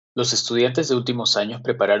Los estudiantes de últimos años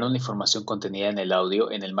prepararon la información contenida en el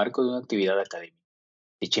audio en el marco de una actividad académica.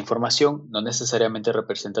 Dicha información no necesariamente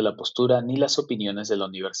representa la postura ni las opiniones de la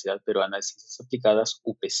Universidad Peruana de Ciencias Aplicadas,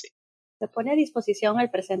 UPC. Se pone a disposición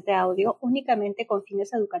el presente audio únicamente con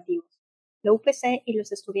fines educativos. La UPC y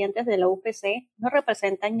los estudiantes de la UPC no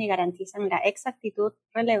representan ni garantizan la exactitud,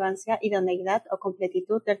 relevancia, idoneidad o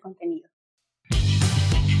completitud del contenido.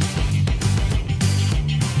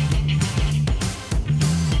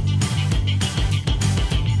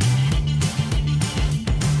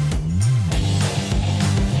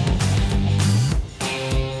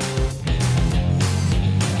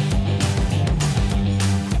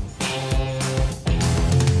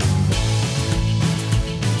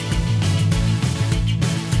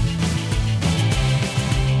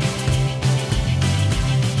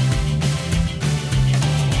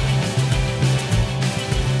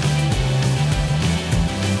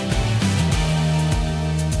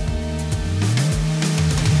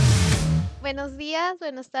 Buenos días,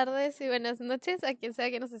 buenas tardes y buenas noches a quien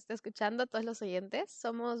sea que nos esté escuchando, a todos los oyentes.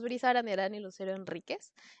 Somos Brisa Aranierán y Lucero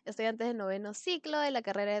Enríquez, estudiantes del noveno ciclo de la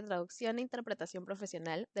carrera de Traducción e Interpretación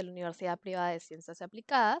Profesional de la Universidad Privada de Ciencias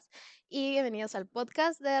Aplicadas, y bienvenidos al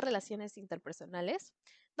podcast de Relaciones Interpersonales,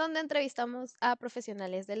 donde entrevistamos a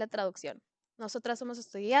profesionales de la traducción. Nosotras somos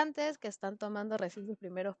estudiantes que están tomando recién sus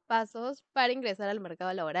primeros pasos para ingresar al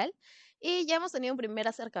mercado laboral y ya hemos tenido un primer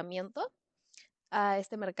acercamiento a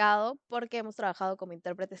este mercado porque hemos trabajado como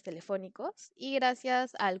intérpretes telefónicos y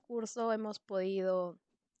gracias al curso hemos podido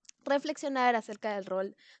reflexionar acerca del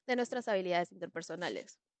rol de nuestras habilidades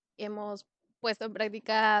interpersonales. Hemos puesto en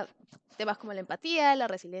práctica temas como la empatía, la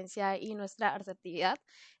resiliencia y nuestra asertividad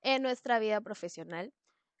en nuestra vida profesional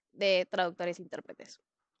de traductores e intérpretes.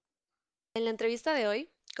 En la entrevista de hoy,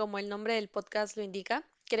 como el nombre del podcast lo indica,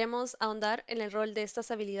 queremos ahondar en el rol de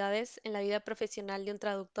estas habilidades en la vida profesional de un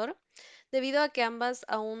traductor. Debido a que ambas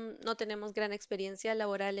aún no tenemos gran experiencia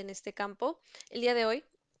laboral en este campo, el día de hoy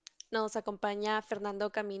nos acompaña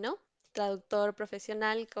Fernando Camino, traductor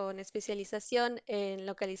profesional con especialización en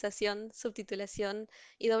localización, subtitulación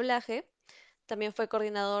y doblaje. También fue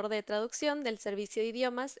coordinador de traducción del Servicio de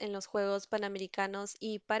Idiomas en los Juegos Panamericanos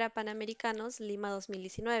y Parapanamericanos Lima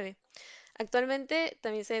 2019. Actualmente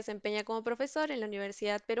también se desempeña como profesor en la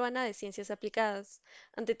Universidad Peruana de Ciencias Aplicadas.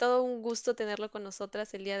 Ante todo, un gusto tenerlo con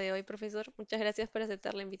nosotras el día de hoy, profesor. Muchas gracias por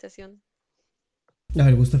aceptar la invitación. No,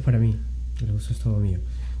 el gusto es para mí. El gusto es todo mío.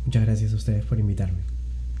 Muchas gracias a ustedes por invitarme.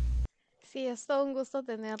 Sí, es todo un gusto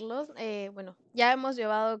tenerlos. Bueno, ya hemos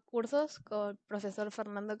llevado cursos con el profesor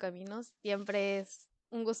Fernando Caminos. Siempre es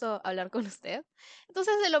un gusto hablar con usted.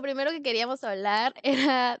 Entonces, de lo primero que queríamos hablar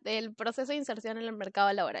era del proceso de inserción en el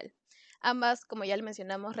mercado laboral. Ambas, como ya le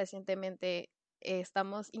mencionamos recientemente,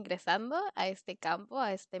 estamos ingresando a este campo,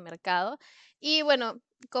 a este mercado. Y bueno,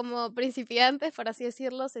 como principiantes, por así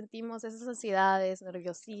decirlo, sentimos esas ansiedades,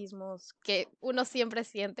 nerviosismos que uno siempre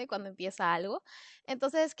siente cuando empieza algo.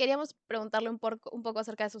 Entonces, queríamos preguntarle un poco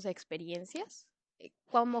acerca de sus experiencias,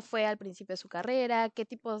 cómo fue al principio de su carrera, qué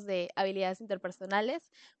tipos de habilidades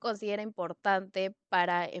interpersonales considera importante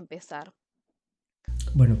para empezar.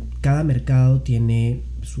 Bueno, cada mercado tiene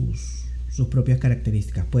sus propias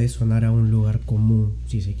características. Puede sonar a un lugar común,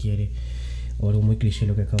 si se quiere, o algo muy cliché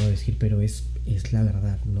lo que acabo de decir, pero es la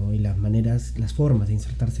verdad, ¿no? Y las maneras, las formas de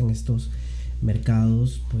insertarse en estos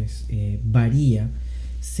mercados, pues varía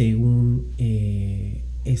según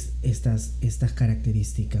estas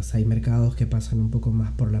características. Hay mercados que pasan un poco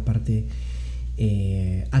más por la parte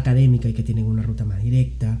académica y que tienen una ruta más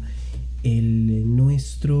directa. El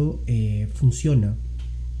nuestro funciona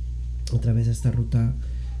a través de esta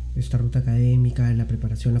ruta académica, la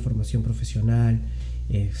preparación, la formación profesional,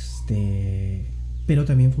 pero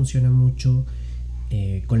también funciona mucho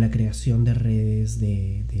con la creación de redes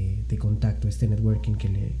de contacto, networking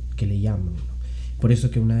que le llaman, ¿no? Por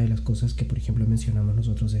eso que una de las cosas que, por ejemplo, mencionamos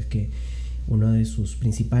nosotros es que uno de sus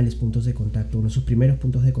principales puntos de contacto, uno de sus primeros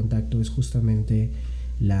puntos de contacto es justamente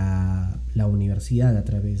la universidad, a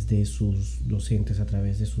través de sus docentes, a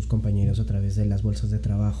través de sus compañeros, a través de las bolsas de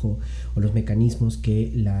trabajo o los mecanismos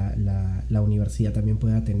que la universidad también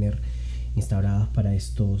pueda tener instaurados para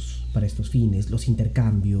estos fines, los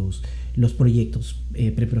intercambios, los proyectos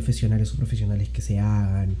preprofesionales o profesionales que se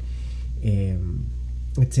hagan,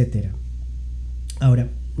 etcétera.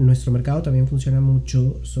 Ahora, nuestro mercado también funciona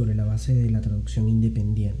mucho sobre la base de la traducción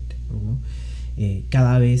independiente, ¿no?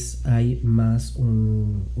 Cada vez hay más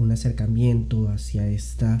un acercamiento hacia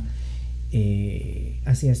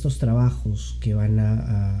estos trabajos que van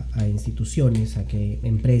a instituciones, a que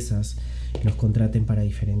empresas nos contraten para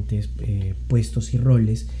diferentes puestos y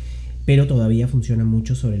roles, pero todavía funciona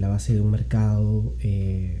mucho sobre la base de un mercado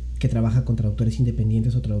que trabaja con traductores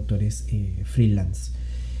independientes o traductores freelance.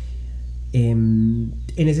 En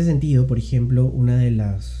ese sentido, por ejemplo, una de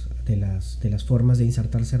las formas de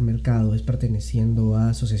insertarse al mercado es perteneciendo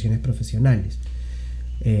a asociaciones profesionales.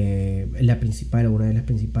 La principal o una de las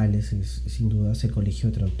principales es sin duda el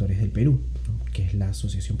Colegio de Traductores del Perú, ¿no? Que es la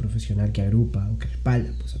asociación profesional que agrupa o que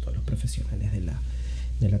respalda pues, a todos los profesionales de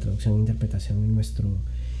la traducción e interpretación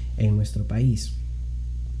en nuestro país.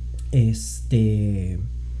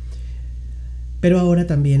 Pero ahora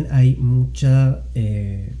también hay mucha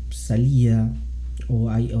salida o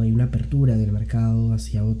hay una apertura del mercado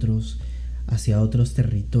hacia otros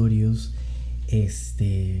territorios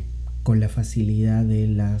con la facilidad de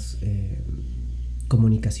las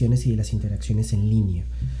comunicaciones y de las interacciones en línea,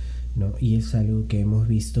 ¿no? Y es algo que hemos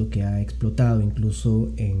visto que ha explotado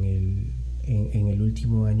incluso en el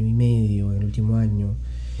último año y medio, en el último año,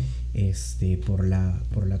 por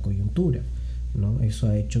la coyuntura, ¿no? Eso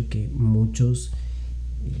ha hecho que muchos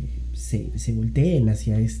se volteen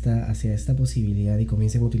hacia esta posibilidad y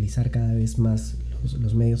comiencen a utilizar cada vez más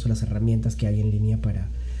los medios o las herramientas que hay en línea para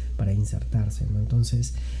insertarse, ¿no?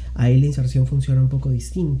 Entonces ahí la inserción funciona un poco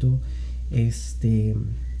distinto.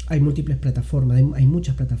 Hay múltiples plataformas, hay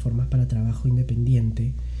muchas plataformas para trabajo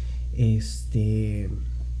independiente, en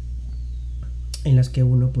las que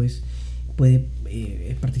uno pues puede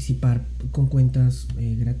participar con cuentas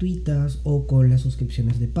gratuitas o con las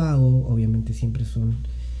suscripciones de pago. Obviamente siempre son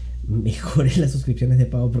mejores las suscripciones de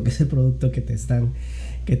pago porque es el producto que te están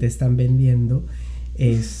vendiendo.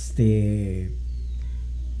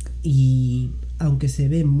 Y aunque se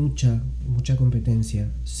ve mucha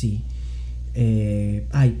competencia, sí,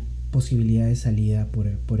 hay posibilidad de salida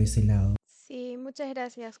por ese lado. Sí, muchas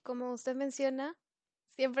gracias. Como usted menciona,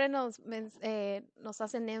 siempre nos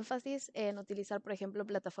hacen énfasis en utilizar, por ejemplo,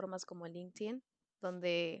 plataformas como LinkedIn,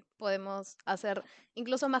 donde podemos hacer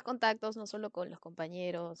incluso más contactos, no solo con los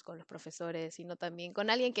compañeros, con los profesores, sino también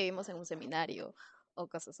con alguien que vimos en un seminario o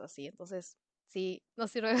cosas así. Entonces, sí,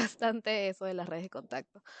 nos sirve bastante eso de las redes de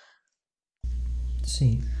contacto.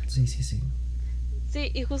 Sí.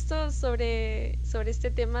 Sí, y justo sobre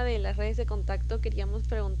este tema de las redes de contacto, queríamos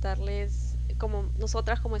preguntarles, como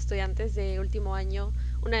nosotras como estudiantes de último año,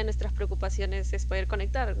 una de nuestras preocupaciones es poder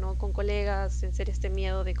conectar, ¿no?, con colegas, vencer este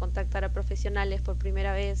miedo de contactar a profesionales por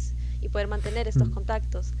primera vez y poder mantener estos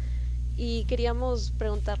contactos. Y queríamos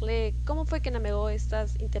preguntarle cómo fue que navegó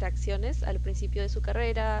estas interacciones al principio de su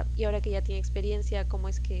carrera y ahora que ya tiene experiencia, cómo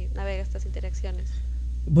es que navega estas interacciones.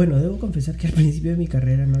 Bueno, debo confesar que al principio de mi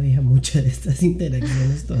carrera no había muchas de estas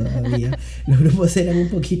interacciones todavía. Los grupos eran un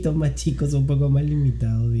poquito más chicos, un poco más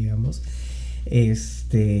limitados, digamos.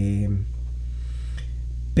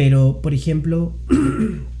 Pero, por ejemplo,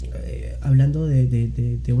 hablando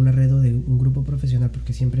de una red o de un grupo profesional,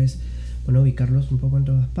 porque siempre es bueno ubicarlos un poco en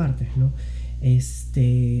todas partes, ¿no?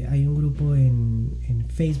 Hay un grupo en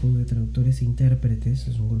Facebook de traductores e intérpretes,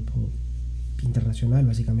 es un grupo internacional,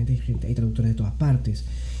 básicamente hay traductores de todas partes.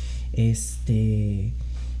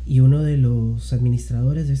 Y uno de los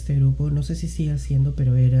administradores de este grupo, no sé si sigue siendo,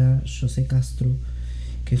 pero era José Castro,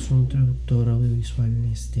 que es un traductor audiovisual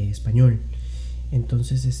español.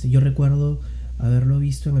 Entonces yo recuerdo haberlo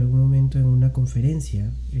visto en algún momento en una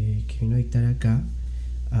conferencia que vino a dictar acá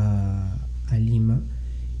a Lima,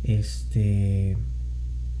 y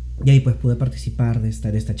ahí pues pude participar de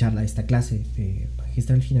esta charla, de esta clase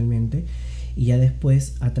magistral finalmente. Y ya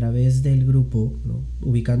después, a través del grupo, ¿no?,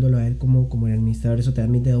 ubicándolo a él como el administrador, eso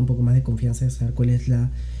también te da un poco más de confianza de saber cuál es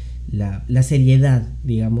la seriedad,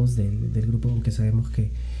 digamos, del grupo, aunque sabemos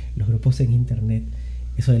que los grupos en internet,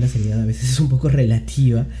 eso de la seriedad a veces es un poco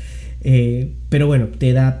relativa, pero bueno,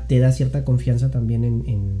 te da cierta confianza también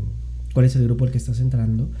en cuál es el grupo al que estás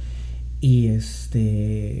entrando. Y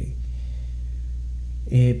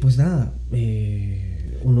pues nada,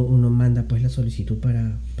 uno manda pues la solicitud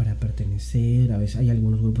para pertenecer. A veces hay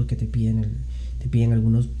algunos grupos que te piden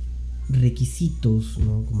algunos requisitos,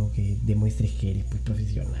 ¿no?, como que demuestres que eres pues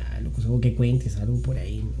profesional o que cuentes algo por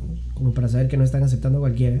ahí, ¿no?, como para saber que no están aceptando a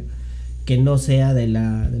cualquiera que no sea de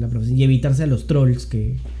la profesión y evitarse a los trolls,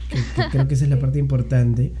 que creo que esa es la parte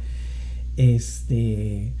importante.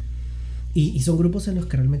 Y son grupos en los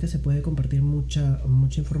que realmente se puede compartir mucha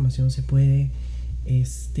información, se pueden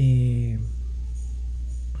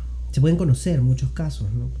conocer muchos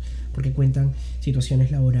casos, ¿no?, porque cuentan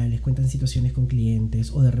situaciones laborales, cuentan situaciones con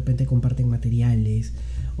clientes, o de repente comparten materiales,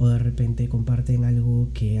 o de repente comparten algo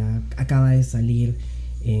que acaba de salir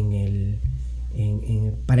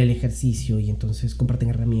para el ejercicio, y entonces comparten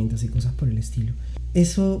herramientas y cosas por el estilo.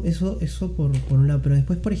 Eso por un lado. Pero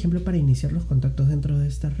después, por ejemplo, para iniciar los contactos dentro de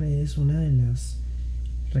estas redes, una de las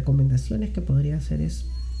recomendaciones que podría hacer es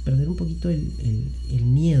perder un poquito el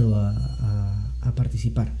miedo a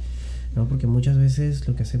participar, ¿no? Porque muchas veces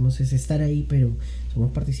lo que hacemos es estar ahí, pero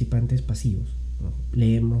somos participantes pasivos, ¿no?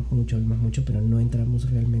 Leemos mucho, oímos mucho, pero no entramos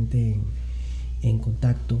realmente en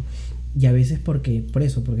contacto. Y a veces porque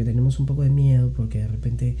tenemos un poco de miedo, porque de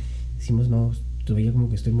repente decimos, no, todavía como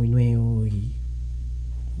que estoy muy nuevo y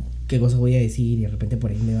qué cosas voy a decir, y de repente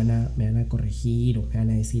por ahí me van a corregir o me van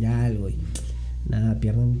a decir algo, y nada,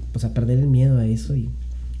 perder el miedo a eso. Y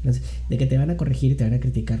entonces, de que te van a corregir y te van a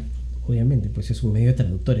criticar, obviamente, pues es un medio de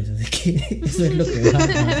traductores, así que eso es lo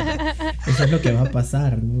que va a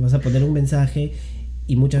pasar, ¿no? Vas a poner un mensaje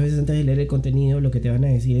y muchas veces antes de leer el contenido lo que te van a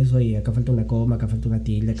decir es, oye, acá falta una coma, acá falta una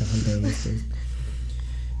tilde, acá falta esto.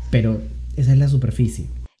 Pero esa es la superficie.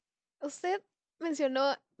 Usted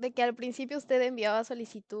mencionó de que al principio usted enviaba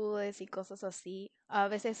solicitudes y cosas así. A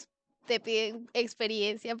veces te piden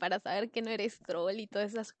experiencia para saber que no eres troll y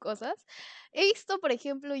todas esas cosas. He visto, por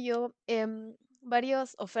ejemplo, yo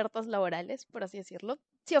varias ofertas laborales, por así decirlo.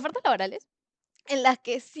 Sí, ofertas laborales en las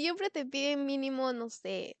que siempre te piden mínimo, no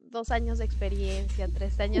sé, 2 años de experiencia,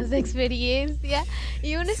 3 años de experiencia,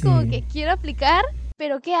 y uno es como Sí, que quiero aplicar,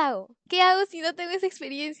 pero ¿qué hago? ¿Qué hago si no tengo esa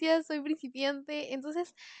experiencia? Soy principiante.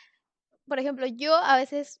 Entonces, por ejemplo, yo a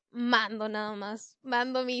veces mando nada más,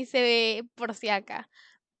 mando mi CV por si acá.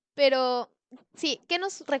 Pero sí, ¿qué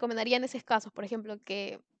nos recomendaría en esos casos? Por ejemplo,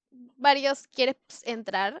 que varios quieren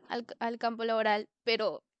entrar al campo laboral,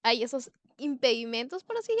 pero hay esos impedimentos,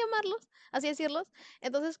 por así llamarlos, así decirlos.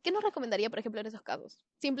 Entonces, ¿qué nos recomendaría, por ejemplo, en esos casos?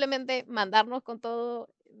 Simplemente mandarnos con todo,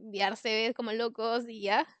 enviar CVs como locos y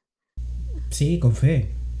ya. sí, con fe,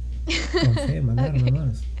 mandar Ok,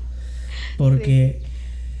 nomás. sí. Porque,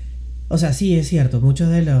 o sea, sí, es cierto, muchas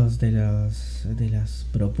de las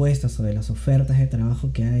propuestas o de las ofertas de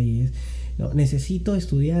trabajo que hay es, no, necesito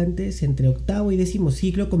estudiantes entre octavo y décimo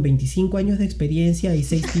ciclo con 25 años de experiencia y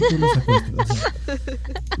 6 títulos a cuestas. O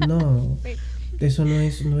sea, no, Sí. eso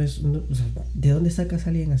o sea, ¿de dónde sacas a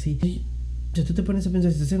alguien así? Si tú te pones a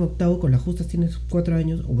pensar, si estás en octavo, con las justas tienes 4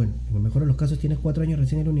 años, o bueno, en el mejor de los casos tienes 4 años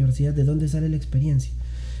recién en la universidad, ¿de dónde sale la experiencia?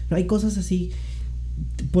 No, hay cosas así.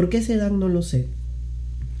 ¿Por qué se dan? No lo sé.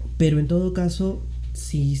 Pero en todo caso,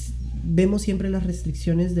 si vemos siempre las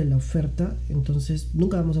restricciones de la oferta, entonces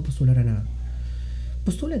nunca vamos a postular a nada.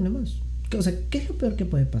 Postulen nomás. O sea, ¿qué es lo peor que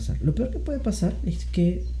puede pasar? Lo peor que puede pasar es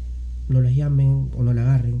que no las llamen o no la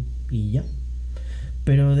agarren y ya.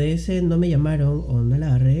 Pero de ese no me llamaron o no la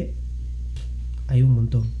agarré, hay un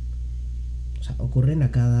montón. O sea, ocurren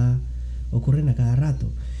a cada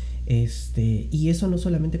rato. Y eso no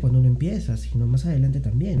solamente cuando uno empieza, sino más adelante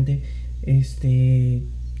también. Este,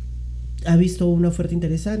 ha visto una oferta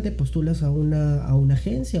interesante, postulas a una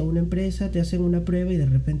agencia, a una empresa, te hacen una prueba y de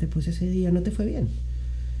repente pues ese día no te fue bien.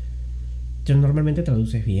 Entonces normalmente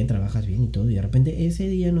traduces bien, trabajas bien y todo, y de repente ese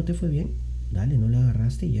día no te fue bien, dale, no la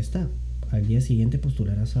agarraste y ya está. Al día siguiente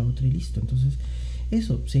postularás a otro y listo. Entonces,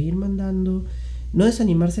 eso, seguir mandando, no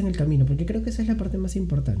desanimarse en el camino, porque creo que esa es la parte más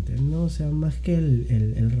importante, ¿no? O sea, más que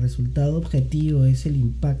el resultado objetivo, es el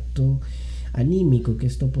impacto anímico que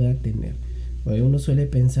esto pueda tener. Porque uno suele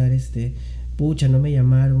pensar, pucha, no me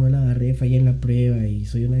llamaron, no la agarré, fallé en la prueba y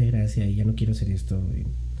soy una desgracia y ya no quiero hacer esto,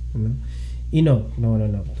 ¿no? Y no,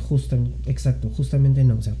 justamente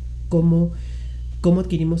no. O sea, ¿cómo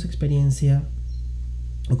adquirimos experiencia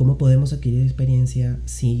o cómo podemos adquirir experiencia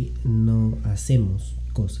si no hacemos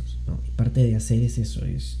cosas, ¿no? Y parte de hacer es eso,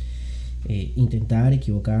 es intentar,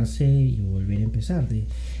 equivocarse y volver a empezar.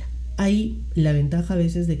 Hay la ventaja a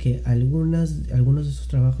veces de que algunos de esos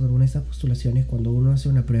trabajos, algunas de estas postulaciones, cuando uno hace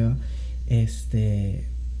una prueba, te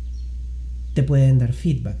pueden dar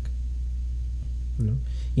feedback, ¿no?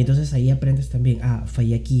 Y entonces ahí aprendes también,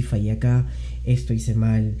 fallé aquí, fallé acá, esto hice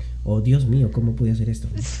mal, o Dios mío, ¿cómo pude hacer esto?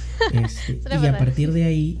 Y a partir de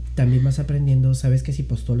ahí también vas aprendiendo, sabes que si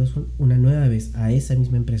postulas una nueva vez a esa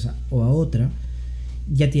misma empresa o a otra,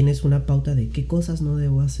 ya tienes una pauta de qué cosas no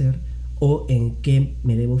debo hacer o en qué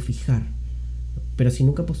me debo fijar. Pero si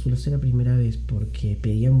nunca postulaste la primera vez porque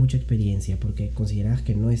pedían mucha experiencia, porque considerabas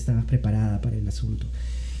que no estabas preparada para el asunto,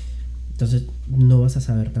 entonces no vas a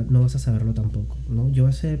saberlo tampoco, ¿no? Yo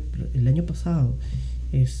el año pasado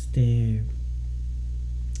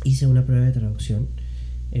hice una prueba de traducción.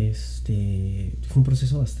 Fue un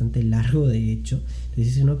proceso bastante largo, de hecho. Entonces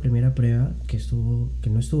hice una primera prueba que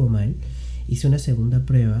no estuvo mal. Hice una segunda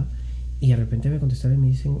prueba y de repente me contestaron y me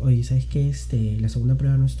dicen, oye, ¿sabes qué? La segunda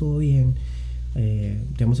prueba no estuvo bien,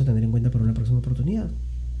 te vamos a tener en cuenta para una próxima oportunidad.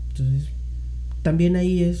 Entonces también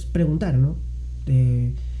ahí es preguntar, ¿no?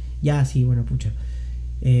 Ya, sí, bueno, pucha.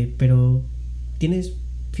 Pero, ¿tienes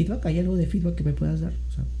feedback? ¿Hay algo de feedback que me puedas dar?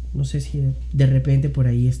 O sea, No sé si de repente por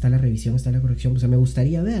ahí está la revisión, está la corrección. O sea, me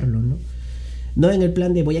gustaría verlo, ¿no? No en el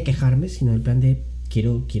plan de voy a quejarme, sino en el plan de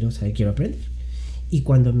quiero saber, quiero aprender. Y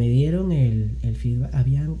cuando me dieron el feedback,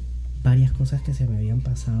 habían varias cosas que se me habían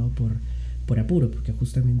pasado por apuro, porque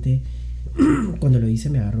justamente cuando lo hice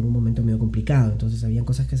me agarró en un momento medio complicado. Entonces habían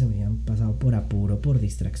cosas que se me habían pasado por apuro, por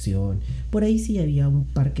distracción. Por ahí sí había un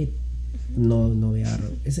par que no agarro.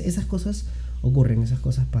 Esas cosas ocurren, esas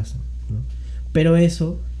cosas pasan, ¿no? Pero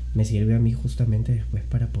eso me sirve a mí justamente después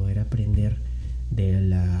para poder aprender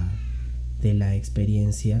de la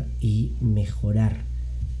experiencia y mejorar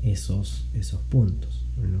esos puntos,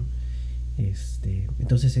 ¿no?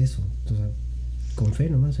 Entonces eso, entonces, con fe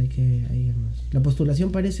nomás la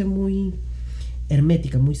postulación parece muy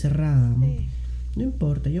hermética, muy cerrada, ¿no? Sí. No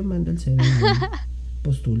importa, yo mando el CV,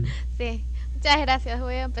 postulo. Sí, muchas gracias.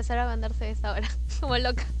 Voy a empezar a mandarse esa ahora, como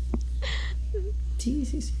loca. Sí.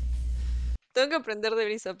 Tengo que aprender de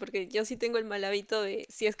Brisa porque yo sí tengo el mal hábito de,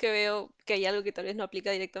 si es que veo que hay algo que tal vez no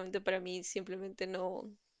aplica directamente para mí, simplemente no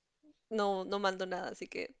mando nada. Así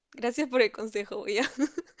que gracias por el consejo. Voy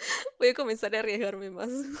a comenzar a arriesgarme más.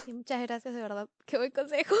 Y muchas gracias, de verdad. Qué buen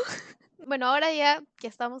consejo. Bueno, ahora ya que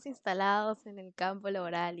estamos instalados en el campo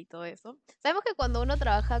laboral y todo eso, sabemos que cuando uno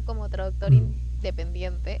trabaja como traductor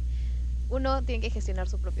independiente, uno tiene que gestionar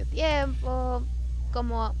su propio tiempo,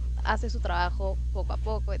 cómo hace su trabajo poco a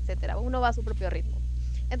poco, etcétera. Uno va a su propio ritmo.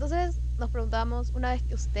 Entonces nos preguntamos, una vez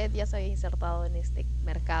que usted ya se había insertado en este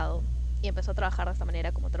mercado y empezó a trabajar de esta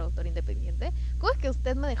manera como traductor independiente, ¿cómo es que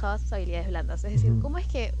usted manejaba sus habilidades blandas? Es decir, ¿cómo es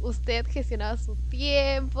que usted gestionaba su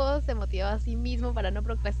tiempo, se motivaba a sí mismo para no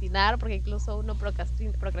procrastinar? Porque incluso uno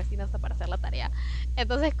procrastina hasta para hacer la tarea.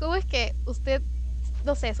 Entonces, ¿cómo es que usted,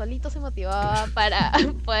 no sé, solito se motivaba para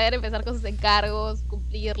poder empezar con sus encargos,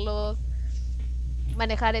 cumplirlos,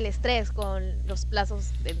 manejar el estrés con los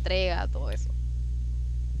plazos de entrega, todo eso?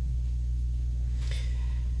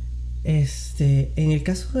 En el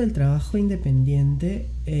caso del trabajo independiente,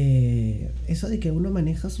 eso de que uno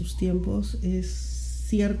maneja sus tiempos es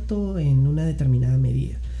cierto en una determinada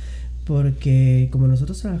medida. Porque como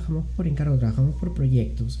nosotros trabajamos por encargo, trabajamos por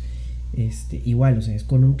proyectos, igual, o sea, es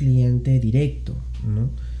con un cliente directo, ¿no?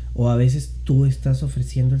 O a veces tú estás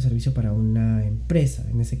ofreciendo el servicio para una empresa.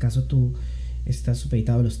 En ese caso tú estás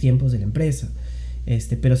supeditado a los tiempos de la empresa.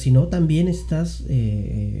 Pero si no, también estás...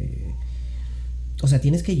 o sea,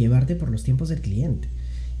 tienes que llevarte por los tiempos del cliente.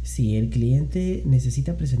 Si el cliente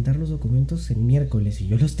necesita presentar los documentos el miércoles y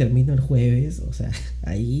yo los termino el jueves, o sea,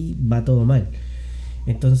 ahí va todo mal.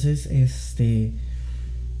 Entonces,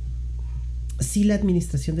 sí, la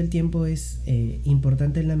administración del tiempo es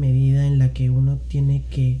importante en la medida en la que uno tiene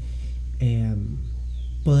que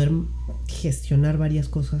poder gestionar varias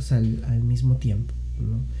cosas al mismo tiempo,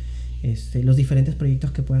 ¿no? Los diferentes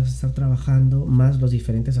proyectos que puedas estar trabajando, más los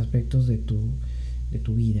diferentes aspectos de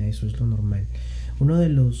tu vida, eso es lo normal. Uno de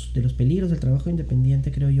los peligros del trabajo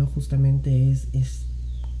independiente, creo yo, justamente es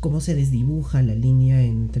cómo se desdibuja la línea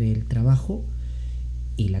entre el trabajo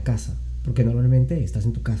y la casa, porque normalmente estás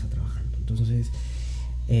en tu casa trabajando. Entonces,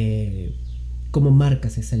 ¿cómo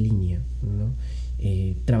marcas esa línea, ¿no?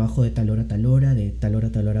 Trabajo de tal hora a tal hora, de tal hora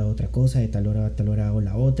a tal hora otra cosa, de tal hora a tal hora hago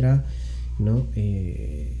la otra, ¿no?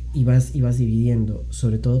 Y vas dividiendo,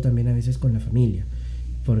 sobre todo también a veces con la familia,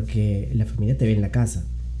 porque la familia te ve en la casa,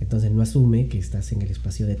 entonces no asume que estás en el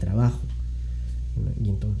espacio de trabajo, ¿no? Y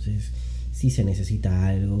entonces si se necesita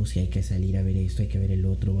algo, si hay que salir a ver esto, hay que ver el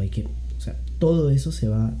otro, o sea, todo eso se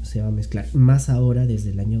va a mezclar, más ahora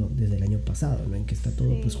desde el año pasado, ¿no? En que está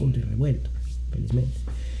todo pues junto y revuelto, felizmente.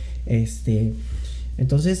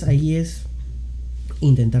 Entonces ahí es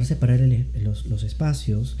intentar separar los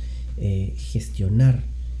espacios, gestionar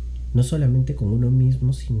no solamente con uno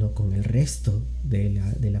mismo, sino con el resto de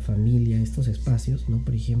la familia, estos espacios, ¿no?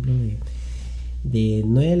 Por ejemplo, de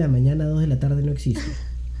 9 de la mañana a 2 de la tarde no existe.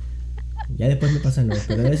 Ya después me pasa no,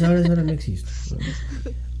 pero a esa hora no existe, ¿no?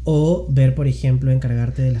 O ver, por ejemplo,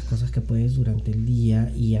 encargarte de las cosas que puedes durante el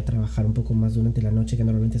día y a trabajar un poco más durante la noche, que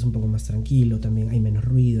normalmente es un poco más tranquilo, también hay menos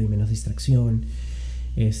ruido, hay menos distracción,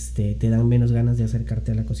 te dan menos ganas de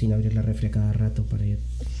acercarte a la cocina, abrir la refri a cada rato para ir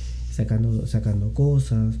sacando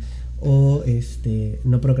cosas, o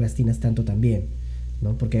no procrastinas tanto también,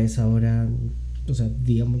 ¿no? Porque a esa hora, o sea,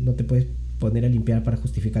 digamos, no te puedes poner a limpiar para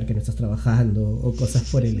justificar que no estás trabajando o cosas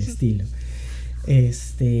por el estilo.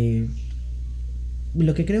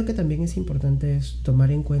 Lo que creo que también es importante es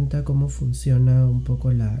tomar en cuenta cómo funciona un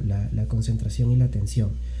poco la concentración y la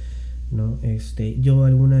atención, ¿no? Yo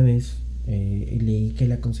alguna vez leí que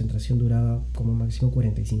la concentración duraba como máximo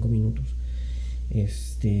 45 minutos.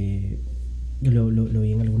 Lo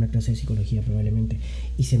vi en alguna clase de psicología probablemente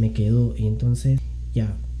y se me quedó, y entonces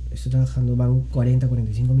ya estoy trabajando, van 40,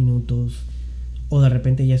 45 minutos, o de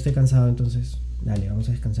repente ya estoy cansado, entonces, dale, vamos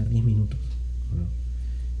a descansar 10 minutos, ¿no?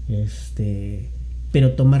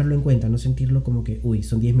 Pero tomarlo en cuenta, no sentirlo como que, uy,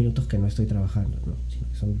 son 10 minutos que no estoy trabajando, no, sino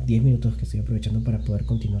que son 10 minutos que estoy aprovechando para poder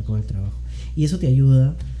continuar con el trabajo. Y eso te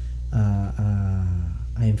ayuda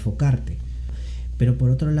a enfocarte. Pero por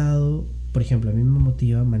otro lado, por ejemplo, a mí me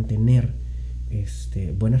motiva mantener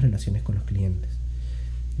buenas relaciones con los clientes.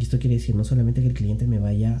 Y esto quiere decir no solamente que el cliente me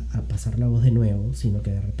vaya a pasar la voz de nuevo, sino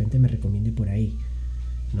que de repente me recomiende por ahí,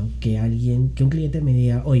 ¿no? Que un cliente me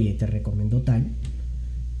diga, oye, te recomiendo tal.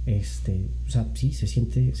 O sea, sí, se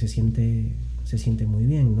siente muy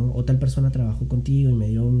bien, ¿no? O tal persona trabajó contigo y me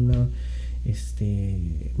dio una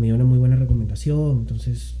muy buena recomendación,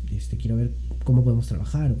 entonces quiero ver cómo podemos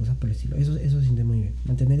trabajar o cosas por el estilo. Eso se siente muy bien.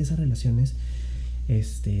 Mantener esas relaciones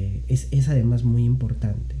es además muy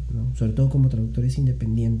importante, ¿no? Sobre todo como traductores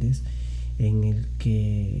independientes, en el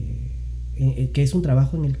que es un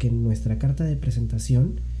trabajo en el que nuestra carta de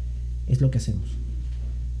presentación es lo que hacemos.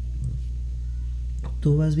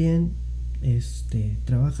 Tú vas bien,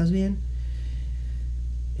 trabajas bien,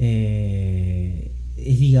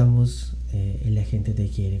 y digamos, la gente te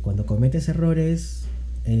quiere. Cuando cometes errores,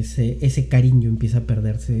 ese cariño empieza a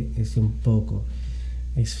perderse un poco.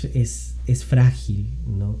 Es frágil,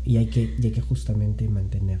 ¿no? Y hay que justamente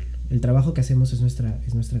mantenerlo. El trabajo que hacemos es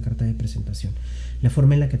nuestra carta de presentación. La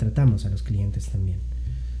forma en la que tratamos a los clientes también,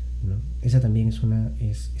 ¿no? Esa también es una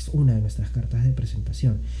de nuestras cartas de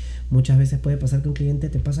presentación. Muchas veces puede pasar que un cliente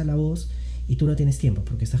te pasa la voz y tú no tienes tiempo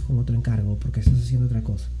porque estás con otro encargo, porque estás haciendo otra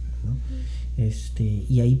cosa, ¿no?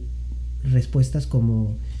 Y hay respuestas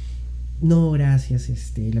como, no, gracias,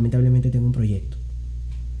 lamentablemente tengo un proyecto.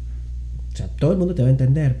 O sea, todo el mundo te va a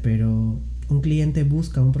entender, pero un cliente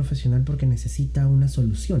busca a un profesional porque necesita una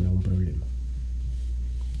solución a un problema.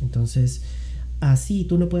 Entonces, así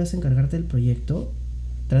tú no puedas encargarte del proyecto,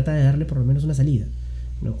 trata de darle por lo menos una salida,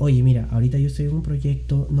 ¿no? Oye, mira, ahorita yo estoy en un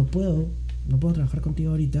proyecto, no puedo trabajar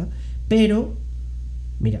contigo ahorita, pero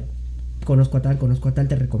mira, conozco a tal,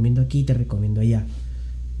 te recomiendo aquí, te recomiendo allá,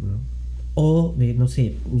 ¿no? O, no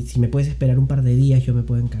sé, si me puedes esperar un par de días, yo me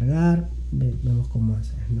puedo encargar, vemos cómo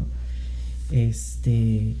hacer, ¿no?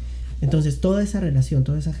 Entonces, toda esa relación,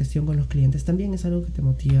 toda esa gestión con los clientes también es algo que te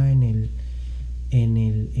motiva en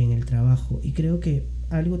el trabajo. Y creo que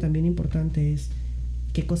algo también importante es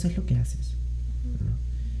qué cosa es lo que haces, ¿no?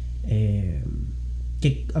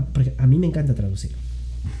 Porque a mí me encanta traducir.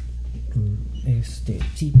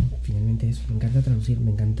 Sí, finalmente eso, me encanta traducir,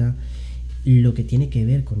 me encanta lo que tiene que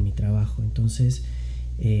ver con mi trabajo. Entonces,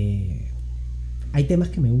 hay temas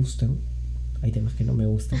que me gustan, hay temas que no me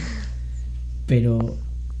gustan, pero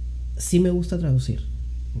sí me gusta traducir.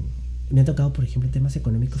 Me ha tocado, por ejemplo, temas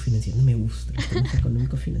económico-financieros. No me gustan los temas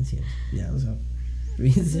económico-financieros. Ya, o sea,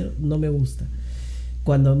 no me gusta.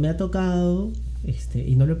 Cuando me ha tocado,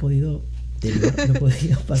 y no lo he podido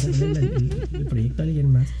pasarle el proyecto a alguien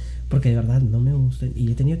más, porque de verdad no me gusta y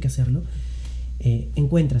he tenido que hacerlo,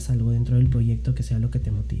 encuentras algo dentro del proyecto que sea lo que te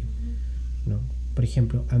motive, ¿no? Por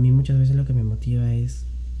ejemplo, a mí muchas veces lo que me motiva es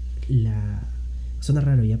suena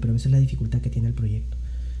raro ya, pero a veces la dificultad que tiene el proyecto,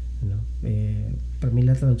 ¿no? Para mí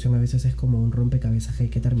la traducción a veces es como un rompecabezas que hay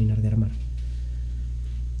que terminar de armar.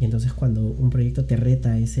 Y entonces cuando un proyecto te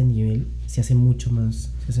reta a ese nivel, se hace mucho más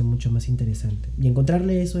interesante. Y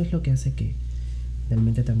encontrarle eso es lo que hace que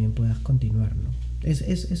realmente también puedas continuar, ¿no?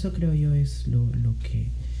 Eso creo yo es lo que...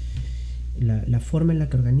 La forma en la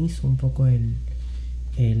que organizo un poco el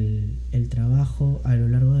trabajo a lo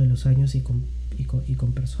largo de los años y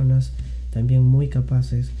con personas también muy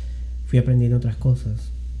capaces, fui aprendiendo otras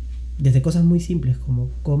cosas. Desde cosas muy simples como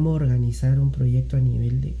cómo organizar un proyecto a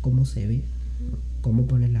nivel de cómo se ve, cómo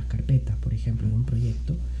pones las carpetas, por ejemplo, de un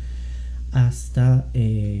proyecto, hasta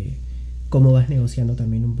cómo vas negociando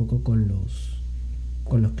también un poco con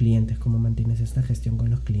los clientes, cómo mantienes esta gestión con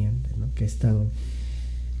los clientes, ¿no? Que es tan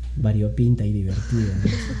variopinta y divertida,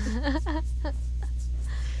 ¿no?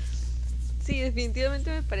 Sí, definitivamente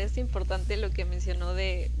me parece importante lo que mencionó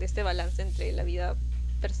de este balance entre la vida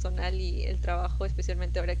personal y el trabajo,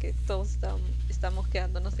 especialmente ahora que todos estamos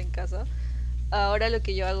quedándonos en casa. Ahora lo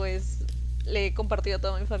que yo hago es, le he compartido a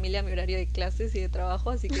toda mi familia mi horario de clases y de trabajo,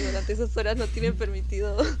 así que durante esas horas no tienen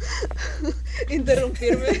permitido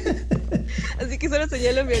interrumpirme. Así que solo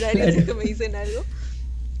señalo mi horario, claro, si que me dicen algo.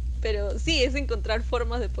 Pero sí, es encontrar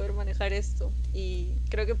formas de poder manejar esto. Y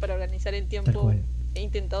creo que para organizar el tiempo he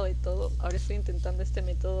intentado de todo. Ahora estoy intentando este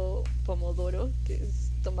método Pomodoro, que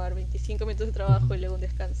es tomar 25 minutos de trabajo y luego un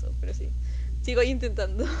descanso. Pero sí, sigo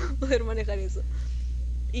intentando poder manejar eso.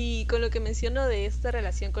 Y con lo que menciono de esta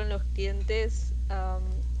relación con los clientes,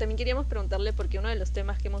 también queríamos preguntarle, porque uno de los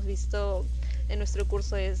temas que hemos visto en nuestro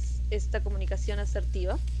curso es esta comunicación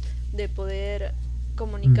asertiva, de poder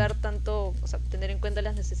comunicar tanto, o sea, tener en cuenta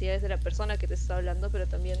las necesidades de la persona que te está hablando, pero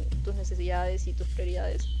también tus necesidades y tus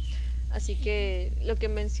prioridades. Así que lo que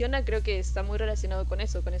menciona creo que está muy relacionado con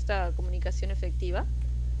eso, con esta comunicación efectiva.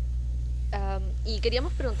 Y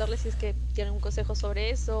queríamos preguntarle si es que tiene un consejo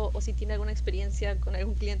sobre eso o si tiene alguna experiencia con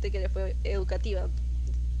algún cliente que le fue educativa.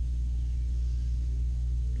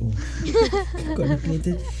 Con los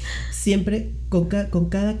clientes, siempre, con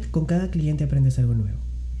cada cliente aprendes algo nuevo.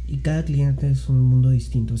 Y cada cliente es un mundo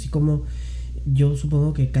distinto. Así como yo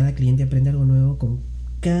supongo que cada cliente aprende algo nuevo con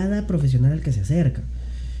cada profesional al que se acerca.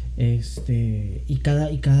 Y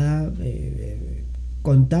cada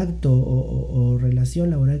contacto o relación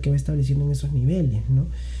laboral que va estableciendo en esos niveles, ¿no?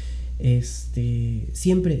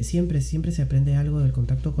 Siempre se aprende algo del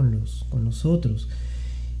contacto con los otros.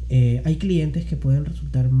 Hay clientes que pueden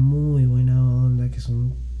resultar muy buena onda, que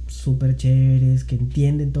son súper chéveres, que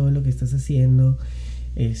entienden todo lo que estás haciendo,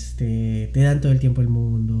 te dan todo el tiempo el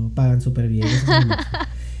mundo, pagan súper bien,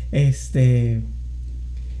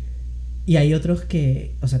 y hay otros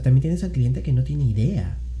que, o sea, también tienes al cliente que no tiene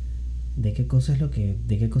idea de qué cosa es lo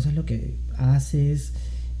que haces,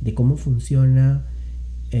 de cómo funciona,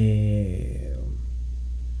 y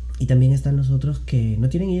también están los otros que no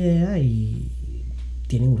tienen idea y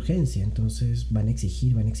tienen urgencia, entonces van a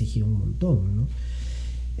exigir un montón, ¿no?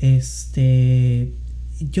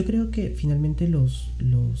 Yo creo que finalmente los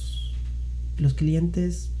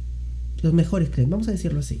clientes, los mejores clientes, vamos a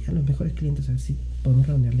decirlo así, los mejores clientes, a ver si podemos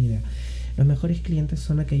redondear la idea. Los mejores clientes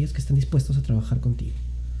son aquellos que están dispuestos a trabajar contigo,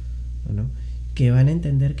 ¿no? Que van a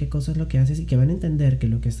entender qué cosa es lo que haces y que van a entender que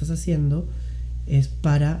lo que estás haciendo es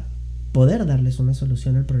para poder darles una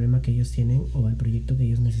solución al problema que ellos tienen o al proyecto que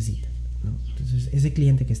ellos necesitan, ¿no? Entonces ese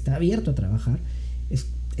cliente que está abierto a trabajar es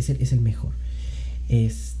el mejor.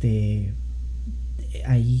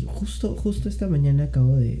 Ahí justo esta mañana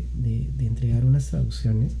acabo de entregar unas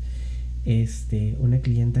traducciones. Una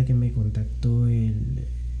clienta que me contactó el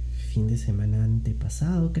fin de semana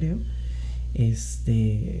antepasado, creo,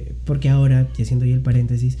 porque ahora, y haciendo ahí el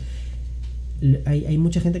paréntesis, hay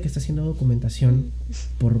mucha gente que está haciendo documentación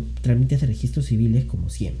por trámites de registros civiles, como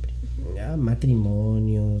siempre, ¿ya?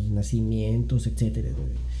 Matrimonios, nacimientos, etcétera.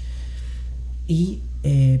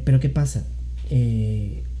 Pero ¿qué pasa?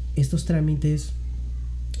 Estos trámites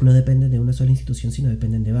no dependen de una sola institución, sino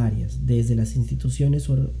dependen de varias, desde las instituciones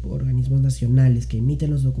o organismos nacionales que emiten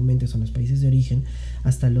los documentos en los países de origen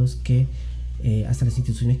hasta las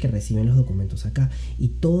instituciones que reciben los documentos acá, y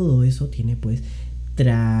todo eso tiene pues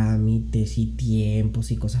trámites y tiempos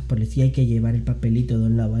y cosas por el estilo. Hay que llevar el papelito de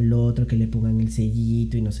un lado al otro, que le pongan el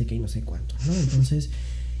sellito y no sé qué y no sé cuánto, ¿no? Entonces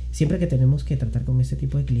siempre que tenemos que tratar con este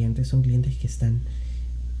tipo de clientes, son clientes que están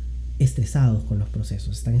estresados con los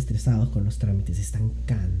procesos, están estresados con los trámites, están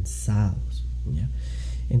cansados, ¿ya?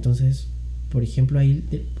 Entonces, por ejemplo, ahí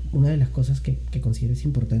una de las cosas que considero es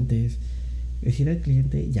importante es decir al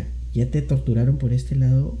cliente: ya te torturaron por este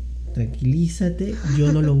lado, tranquilízate,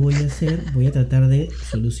 yo no lo voy a hacer, voy a tratar de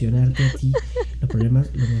solucionarte a ti los problemas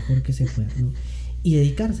lo mejor que se pueda, ¿no? Y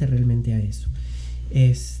dedicarse realmente a eso.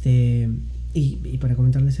 Y para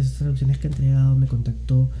comentarles esas traducciones que he entregado, me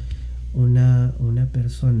contactó una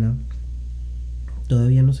persona,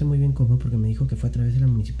 todavía no sé muy bien cómo, porque me dijo que fue a través de la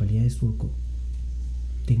municipalidad de Surco.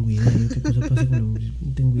 Tengo idea de qué cosa pasa con la municipalidad,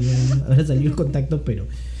 no tengo idea, ahora salió el contacto, pero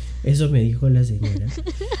eso me dijo la señora.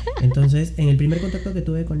 Entonces, en el primer contacto que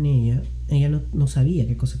tuve con ella no sabía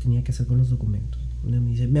qué cosa tenía que hacer con los documentos. Me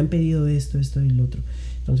dice: me han pedido esto y lo otro.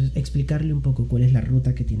 Entonces, explicarle un poco cuál es la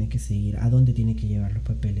ruta que tiene que seguir, a dónde tiene que llevar los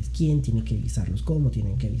papeles, quién tiene que avisarlos, cómo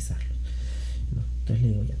tienen que avisarlos, ¿no? Entonces le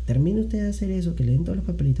digo: ya, termine usted de hacer eso, que le den todos los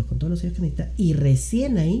papelitos con todos los sellos que necesita, y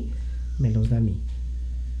recién ahí me los da a mí,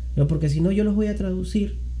 ¿no? Porque si no, yo los voy a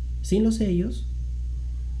traducir sin los sellos,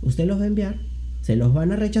 usted los va a enviar, se los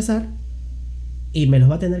van a rechazar y me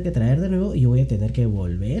los va a tener que traer de nuevo, y yo voy a tener que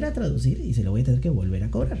volver a traducir y se lo voy a tener que volver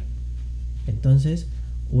a cobrar. Entonces,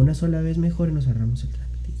 una sola vez mejor y nos cerramos el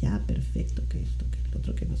trámite. Ya, perfecto, que esto, que el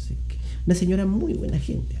otro, que no sé qué. Una señora muy buena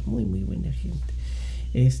gente, muy buena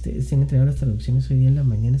gente. Se han entregado las traducciones hoy día en la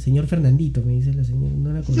mañana. Señor Fernandito, me dice la señora,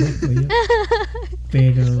 no la conozco yo.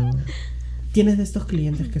 Pero tienes de estos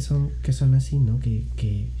clientes que son así, ¿no?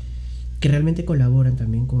 Que realmente colaboran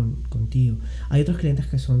también contigo. Hay otros clientes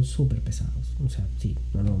que son súper pesados. O sea, sí,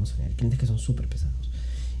 no lo vamos a negar. Clientes que son súper pesados.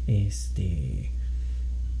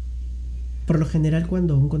 Por lo general,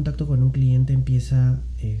 cuando un contacto con un cliente empieza,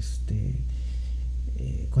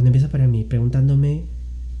 cuando empieza para mí preguntándome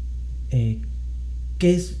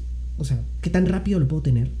qué es, o sea, qué tan rápido lo puedo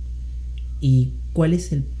tener y cuál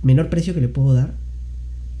es el menor precio que le puedo dar.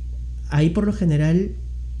 Ahí por lo general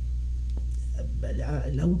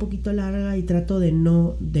la hago un poquito larga y trato de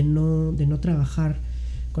no trabajar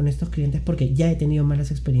con estos clientes porque ya he tenido malas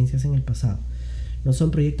experiencias en el pasado. No son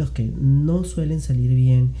proyectos que no suelen salir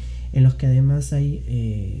bien, en los que además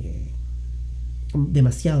hay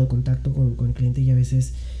demasiado contacto con el cliente y a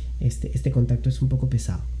veces este contacto es un poco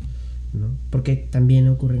pesado, ¿no? Porque también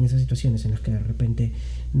ocurren esas situaciones en las que de repente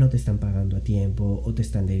no te están pagando a tiempo o te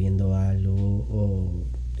están debiendo algo o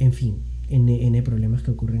en fin, N problemas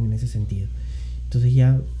que ocurren en ese sentido. Entonces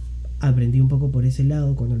ya aprendí un poco por ese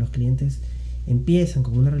lado. Cuando los clientes empiezan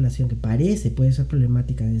con una relación que puede ser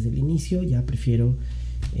problemática desde el inicio, ya prefiero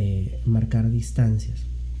marcar distancias.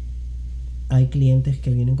 Hay clientes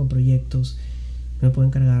que vienen con proyectos, me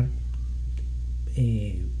pueden cargar,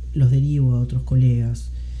 los derivo a otros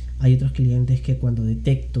colegas. Hay otros clientes que cuando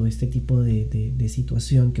detecto este tipo de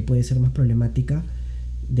situación que puede ser más problemática,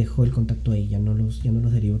 dejo el contacto ahí, ya no los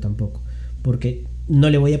derivo tampoco, porque no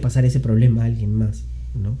le voy a pasar ese problema a alguien más,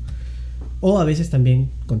 ¿no? O a veces también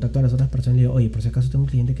contacto a las otras personas y le digo, oye, por si acaso tengo un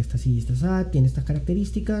cliente que está así, tiene estas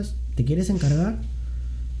características, ¿te quieres encargar?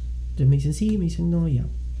 Entonces me dicen sí, me dicen no, ya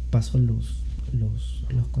paso los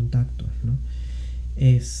contactos, ¿no?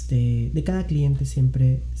 De cada cliente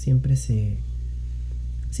siempre se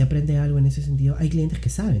aprende algo en ese sentido. Hay clientes que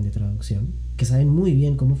saben de traducción, que saben muy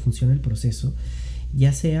bien cómo funciona el proceso,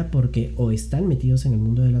 ya sea porque o están metidos en el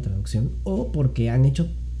mundo de la traducción o porque han hecho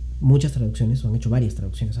muchas traducciones o han hecho varias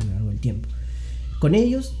traducciones a lo largo del tiempo. Con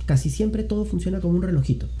ellos casi siempre todo funciona como un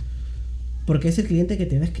relojito, porque es el cliente que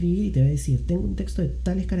te va a escribir y te va a decir, tengo un texto de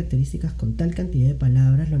tales características con tal cantidad de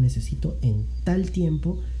palabras, lo necesito en tal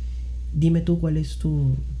tiempo, dime tú cuál es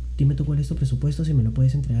tu presupuesto, si me lo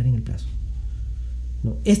puedes entregar en el plazo.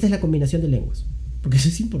 No, esta es la combinación de lenguas, porque eso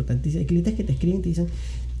es importante. Hay clientes que te escriben y te dicen,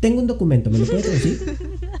 tengo un documento, ¿me lo puedes traducir?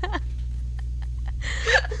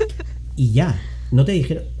 Y ya, no te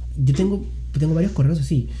dijeron. Yo tengo varios correos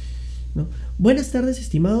así, ¿no? Buenas tardes,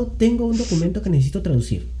 estimado, tengo un documento que necesito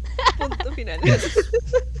traducir. Punto final. Gracias.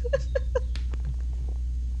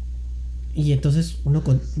 Y entonces uno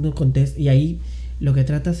contesta, y ahí lo que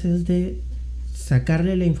tratas es de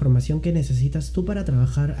sacarle la información que necesitas tú para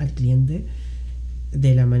trabajar al cliente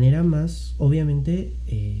de la manera más, obviamente,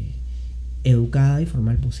 educada y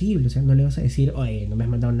formal posible. O sea, no le vas a decir, oye, no me has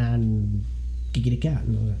mandado nada, ¿qué quieres que haga?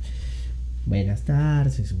 No, o sea, buenas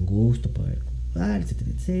tardes, es un gusto poder,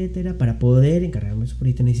 etcétera, etcétera. Para poder encargarme de su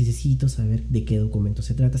proyecto necesito saber de qué documento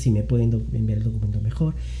se trata, si me pueden enviar el documento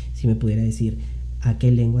mejor, si me pudiera decir a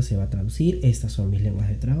qué lengua se va a traducir, estas son mis lenguas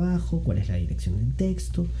de trabajo, cuál es la dirección del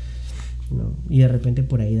texto, ¿no? Y de repente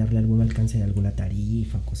por ahí darle algún alcance de alguna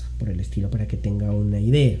tarifa, cosas por el estilo, para que tenga una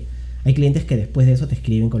idea. Hay clientes que después de eso te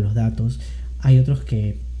escriben con los datos, hay otros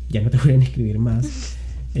que ya no te vuelven a escribir más.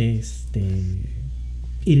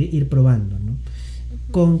 Ir probando, ¿no?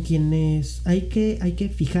 Con quienes hay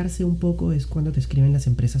que fijarse un poco es cuando te escriben las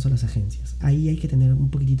empresas o las agencias. Ahí hay que tener un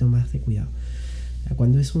poquitito más de cuidado.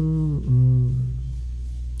 Cuando es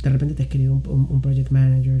de repente te escribe un project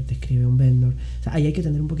manager, te escribe un vendor, o sea, ahí hay que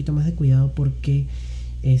tener un poquito más de cuidado porque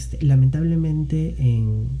lamentablemente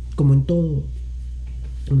como en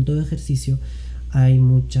todo ejercicio hay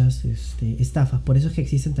muchas estafas. Por eso es que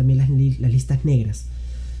existen también las listas negras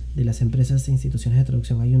de las empresas e instituciones de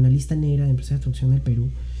traducción. Hay una lista negra de empresas de traducción del Perú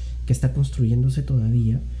que está construyéndose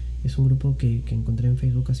todavía. Es un grupo que encontré en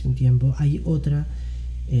Facebook hace un tiempo. Hay otra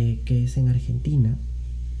que es en Argentina,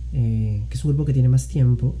 que es un grupo que tiene más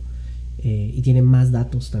tiempo y tiene más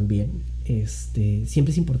datos también.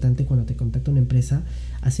 Siempre es importante cuando te contacta una empresa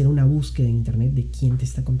hacer una búsqueda en internet de quién te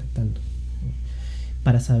está contactando, ¿no?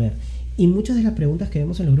 Para saber. Y muchas de las preguntas que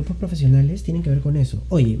vemos en los grupos profesionales tienen que ver con eso.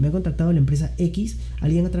 Oye, me ha contactado la empresa X,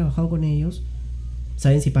 alguien ha trabajado con ellos,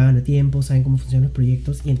 saben si pagan a tiempo, saben cómo funcionan los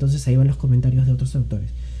proyectos, y entonces ahí van los comentarios de otros traductores.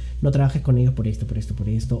 No trabajes con ellos por esto,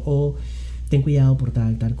 o ten cuidado por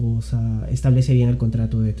tal cosa, establece bien el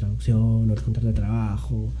contrato de traducción o el contrato de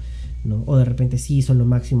trabajo, ¿no? O de repente sí, son lo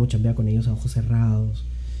máximo, chambea con ellos a ojos cerrados.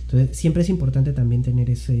 Entonces siempre es importante también tener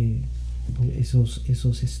esos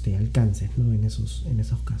alcances, ¿no? en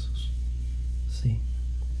esos casos. Sí.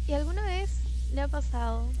 ¿Y alguna vez le ha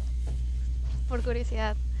pasado, por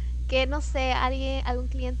curiosidad, que no sé, algún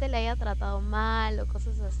cliente le haya tratado mal o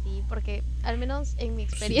cosas así? Porque al menos en mi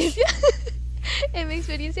experiencia, en mi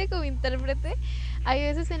experiencia como intérprete, hay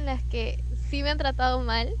veces en las que sí me han tratado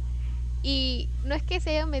mal y no es que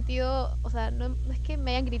se hayan metido, o sea, no es que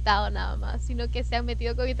me hayan gritado nada más, sino que se han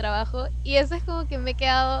metido con mi trabajo y eso es como que me he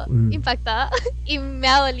quedado impactada y me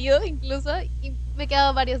ha dolido incluso y me he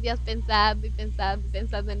quedado varios días pensando y pensando y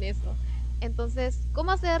pensando en eso. Entonces,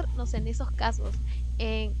 ¿cómo hacer, no sé, en esos casos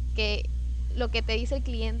en que lo que te dice el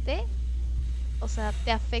cliente, o sea,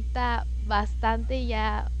 te afecta bastante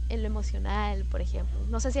ya en lo emocional, por ejemplo?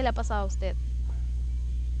 No sé si le ha pasado a usted,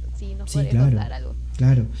 si nos Sí, podría claro, contar algo.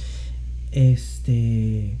 claro.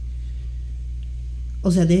 Este,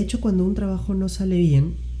 o sea, de hecho, cuando un trabajo no sale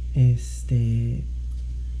bien, este,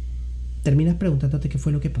 terminas preguntándote qué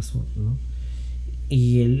fue lo que pasó, ¿no?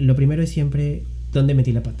 Y lo primero es siempre dónde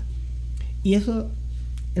metí la pata. Y eso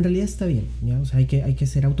en realidad está bien, ¿ya? O sea, hay que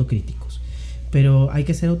ser autocríticos. Pero hay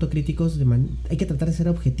que ser autocríticos, hay que tratar de ser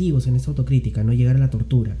objetivos en esa autocrítica, no llegar a la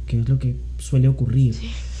tortura, que es lo que suele ocurrir,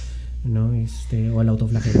 ¿no? O a la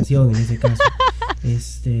autoflagelación en ese caso.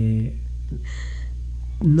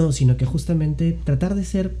 No, sino que justamente tratar de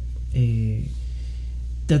ser,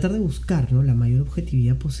 tratar de buscar, ¿no?, la mayor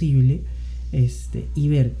objetividad posible, y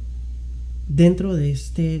ver dentro de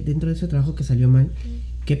ese trabajo que salió mal,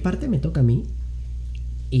 qué parte me toca a mí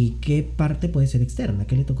y qué parte puede ser externa,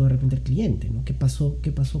 qué le tocó de repente al cliente, ¿no? ¿Qué pasó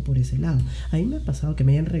por ese lado? A mí me ha pasado que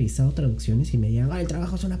me hayan revisado traducciones y me digan, el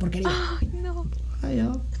trabajo es una porquería. Ay, no.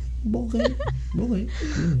 Ya, bogue.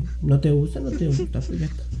 ¿No te gusta? No te gusta, pues ya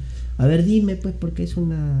está. A ver, dime, pues, ¿por qué es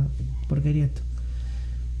una porquería esto?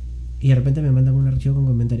 Y de repente me mandan un archivo con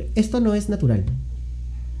comentario. Esto no es natural.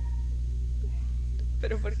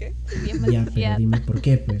 ¿Pero por qué? Ya, pero dime por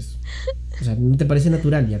qué, pues. O sea, ¿no te parece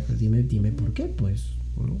natural? Ya, pero dime por qué, pues,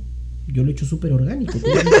 ¿no? Yo lo he hecho súper orgánico. ¿Tú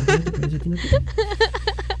por qué te parece a ti natural?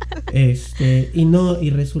 Y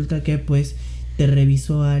resulta que, pues, te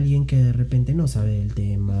revisó a alguien que de repente no sabe del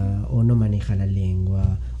tema, o no maneja la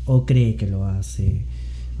lengua, o cree que lo hace,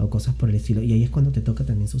 o cosas por el estilo. Y ahí es cuando te toca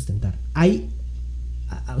también sustentar.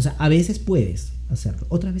 O sea, a veces puedes hacerlo,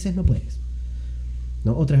 otras veces no puedes,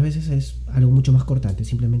 ¿no? Otras veces es algo mucho más cortante,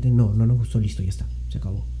 simplemente no nos gustó, listo, ya está, se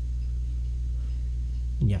acabó.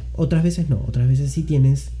 Ya, otras veces no, otras veces sí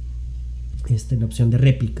tienes la opción de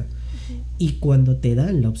réplica. Y cuando te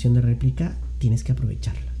dan la opción de réplica, tienes que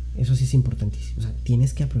aprovecharla. Eso sí es importantísimo, o sea,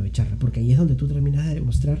 tienes que aprovecharla, porque ahí es donde tú terminas de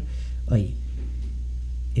demostrar, oye,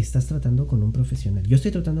 estás tratando con un profesional, yo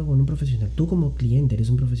estoy tratando con un profesional, tú como cliente eres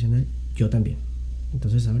un profesional, yo también.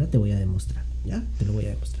 Entonces ahora te voy a demostrar, ¿ya? Te lo voy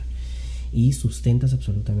a demostrar. Y sustentas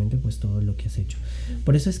absolutamente pues todo lo que has hecho.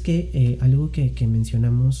 Por eso es que algo que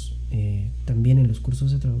mencionamos también en los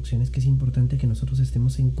cursos de traducción es que es importante que nosotros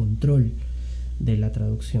estemos en control de la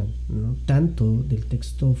traducción, ¿no? Tanto del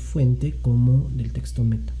texto fuente como del texto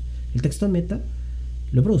meta. El texto meta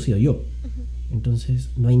lo he producido yo.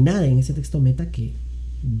 Entonces no hay nada en ese texto meta que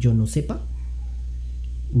yo no sepa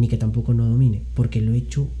ni que tampoco no domine, porque lo he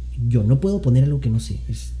hecho yo. No puedo poner algo que no sé,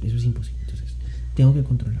 eso es imposible. Entonces tengo que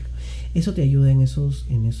controlarlo. Eso te ayuda en esos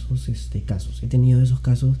casos. He tenido esos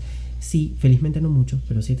casos, sí, felizmente no muchos,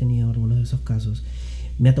 pero sí he tenido algunos de esos casos.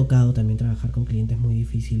 Me ha tocado también trabajar con clientes muy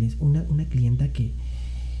difíciles. Una clienta que,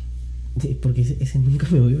 porque ese nunca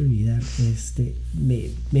me voy a olvidar,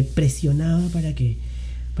 me presionaba para que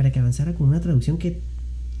avanzara con una traducción que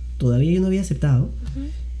todavía yo no había aceptado,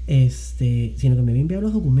 sino que me había enviado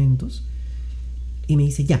los documentos y me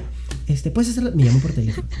dice, ya, puedes hacer me llamó por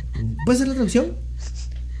teléfono, ¿puedes hacer la traducción?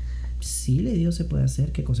 Sí, le digo, se puede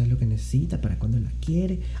hacer, qué cosa es lo que necesita, para cuándo la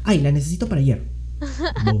quiere. Ay, la necesito para ayer.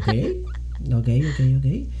 Ok.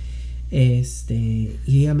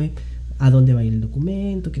 Y dígame a dónde va a ir el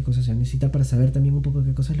documento, qué cosas se necesita, para saber también un poco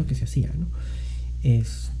qué cosa es lo que se hacía, ¿no?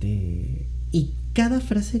 Y cada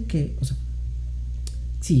frase que, o sea,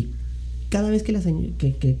 sí, cada vez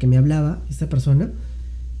que me hablaba esta persona,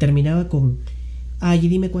 terminaba con, ay,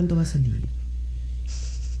 dime cuánto va a salir.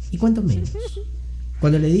 ¿Y cuánto menos?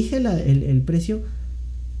 Cuando le dije el precio,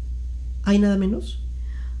 ¿hay nada menos?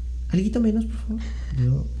 ¿Alguito menos, por favor?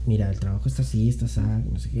 Yo, mira, el trabajo está así, está así,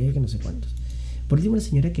 no sé qué, que no sé cuántos. Por último, la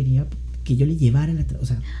señora quería que yo le llevara o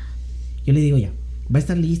sea, yo le digo, ya, va a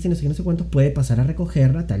estar lista y no sé qué, no sé cuántos, puede pasar a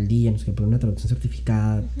recogerla tal día, no sé qué, por una traducción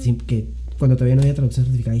certificada, que cuando todavía no había traducción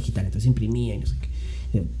certificada digital, entonces imprimía y no sé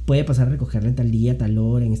qué. Puede pasar a recogerla en tal día, tal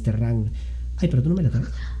hora, en este rango. Ay, pero tú no me la traes.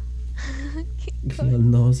 Yo,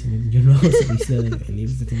 no, señor, yo no hago servicio de delivery,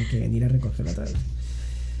 usted tiene que venir a recogerla otra vez.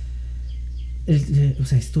 O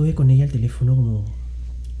sea, estuve con ella al teléfono como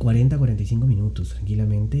 40-45 minutos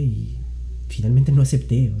tranquilamente y finalmente no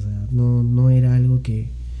acepté. O sea, no era algo que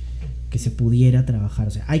se pudiera trabajar.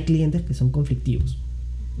 O sea, hay clientes que son conflictivos,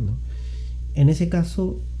 ¿no? En ese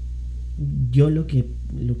caso, yo lo que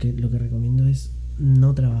recomiendo es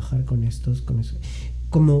no trabajar con estos,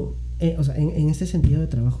 como, o sea, en este sentido de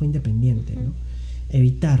trabajo independiente, ¿no?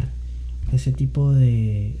 Evitar ese tipo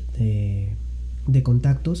de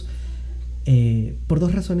contactos por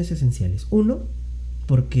dos razones esenciales. Uno,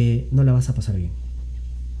 porque no la vas a pasar bien.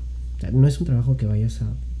 O sea, no es un trabajo que vayas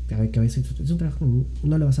a... es un trabajo que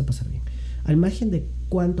no la vas a pasar bien. Al margen de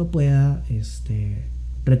cuánto pueda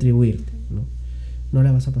retribuirte, ¿no? No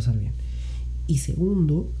la vas a pasar bien. Y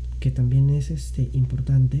segundo, que también es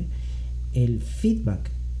importante, el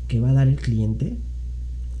feedback que va a dar el cliente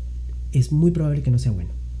es muy probable que no sea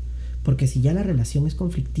bueno. Porque si ya la relación es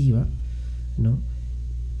conflictiva, ¿no?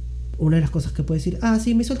 Una de las cosas que puede decir,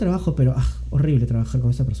 sí, me hizo el trabajo, pero horrible trabajar con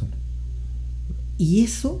esta persona. Y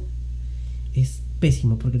eso es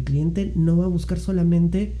pésimo, porque el cliente no va a buscar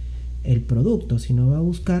solamente el producto, sino va a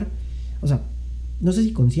buscar, o sea, no sé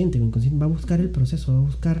si consciente o inconsciente, va a buscar el proceso, va a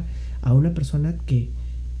buscar a una persona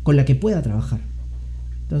con la que pueda trabajar.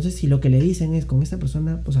 Entonces, si lo que le dicen es con esta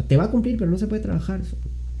persona, o sea, te va a cumplir, pero no se puede trabajar,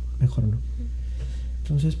 mejor no.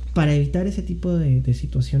 Entonces, para evitar ese tipo de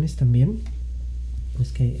situaciones también,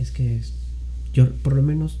 yo por lo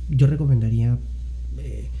menos yo recomendaría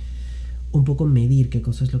un poco medir qué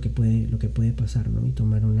cosa es lo que puede pasar, ¿no? Y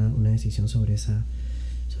tomar una decisión sobre esa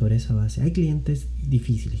base. Hay clientes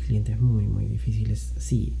difíciles, clientes muy, muy difíciles,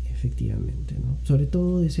 sí, efectivamente, ¿no? Sobre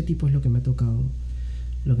todo de ese tipo es lo que me ha tocado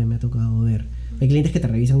ver. Hay clientes que te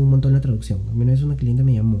revisan un montón la traducción. A mí una vez una cliente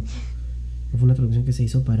me llamó. Fue una traducción que se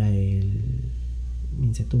hizo para el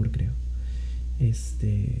Mincetur, creo.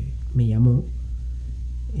 Me llamó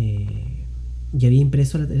y había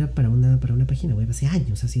impreso, era para una página web, hace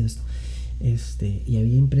años ha sido esto. Y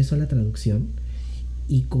había impreso la traducción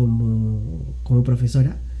y como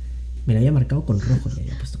profesora me la había marcado con rojo, le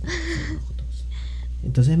había puesto con rojo todos.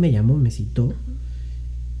 Entonces me llamó, me citó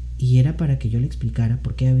y era para que yo le explicara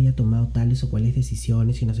por qué había tomado tales o cuales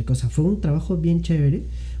decisiones y no sé qué. O sea, fue un trabajo bien chévere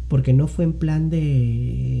porque no fue en plan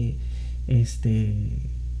de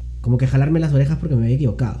como que jalarme las orejas porque me había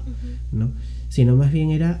equivocado, ¿no? Sino más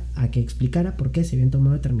bien era a que explicara por qué se habían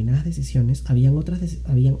tomado determinadas decisiones. Habían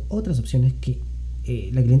otras opciones que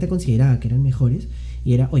la cliente consideraba que eran mejores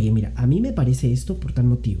y era, oye, mira, a mí me parece esto por tal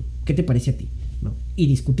motivo, ¿qué te parece a ti? ¿No? Y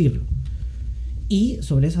discutirlo. Y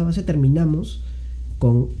sobre esa base terminamos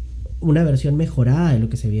con una versión mejorada de lo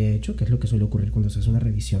que se había hecho, que es lo que suele ocurrir cuando se hace una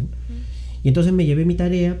revisión. Y entonces me llevé mi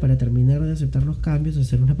tarea para terminar de aceptar los cambios,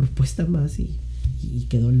 hacer una propuesta más y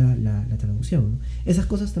quedó la traducción, ¿no? Esas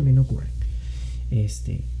cosas también ocurren.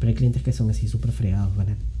 Pero hay clientes que son así súper fregados, van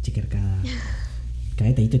a chequear cada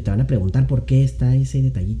detallito y te van a preguntar por qué está ese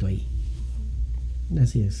detallito ahí.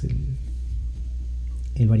 Así es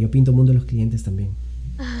el variopinto mundo de los clientes también.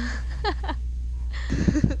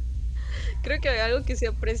 Creo que hay algo que sí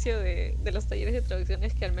aprecio de los talleres de traducción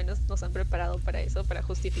es que al menos nos han preparado para eso, para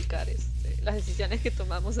justificar las decisiones que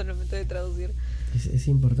tomamos en el momento de traducir. Es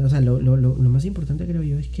importante, o sea, lo más importante creo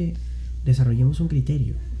yo es que desarrollemos un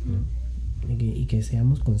criterio, ¿no? Y que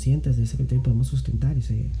seamos conscientes de ese criterio y podemos sustentar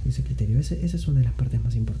ese criterio. Esa es una de las partes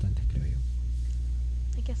más importantes, creo yo.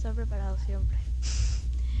 Hay que estar preparado siempre.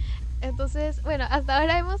 Entonces, bueno, hasta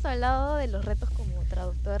ahora hemos hablado de los retos como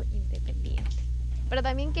traductor independiente, pero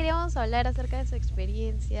también queríamos hablar acerca de su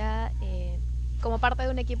experiencia como parte de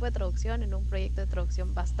un equipo de traducción en un proyecto de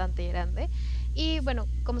traducción bastante grande. Y bueno,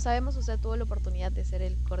 como sabemos, usted tuvo la oportunidad de ser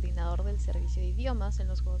el coordinador del servicio de idiomas en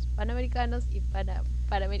los Juegos Panamericanos y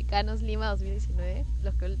Panamericanos Lima 2019,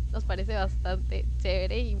 lo que nos parece bastante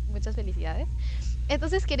chévere y muchas felicidades.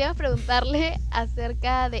 Entonces queríamos preguntarle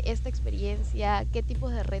acerca de esta experiencia, qué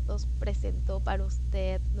tipos de retos presentó para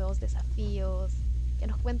usted, nuevos desafíos, que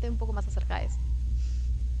nos cuente un poco más acerca de eso.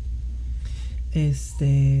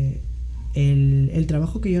 El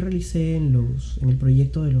trabajo que yo realicé en el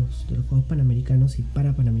proyecto de los Juegos Panamericanos y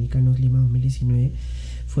para Panamericanos Lima 2019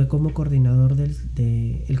 fue como coordinador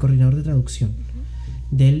el coordinador de traducción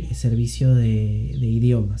del servicio de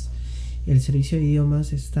idiomas. El servicio de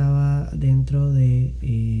idiomas estaba dentro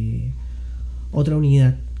de otra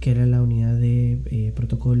unidad que era la unidad de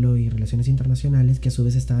protocolo y relaciones internacionales, que a su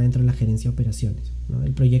vez estaba dentro de la gerencia de operaciones, ¿no?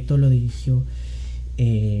 El proyecto lo dirigió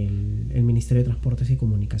el Ministerio de Transportes y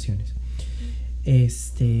Comunicaciones.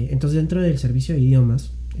 Entonces dentro del servicio de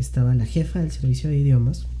idiomas estaba la jefa del servicio de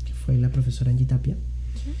idiomas, que fue la profesora Angie Tapia,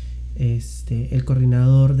 el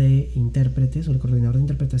coordinador de intérpretes o el coordinador de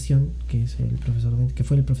interpretación, que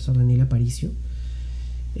fue el profesor Daniel Aparicio,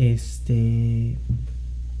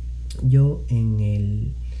 yo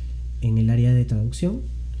en el área de traducción,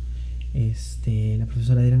 la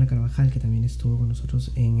profesora Adriana Carvajal, que también estuvo con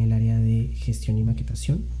nosotros en el área de gestión y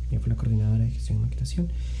maquetación, ella fue la coordinadora de gestión y maquetación,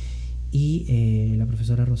 y la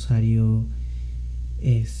profesora Rosario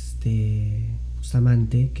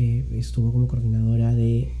Bustamante, que estuvo como coordinadora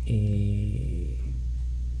de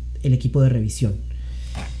el equipo de revisión.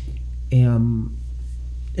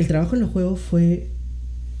 El trabajo en los juegos fue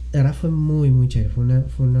La verdad fue muy, muy chévere. Fue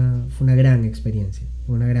una gran experiencia.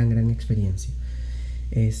 Fue una gran experiencia.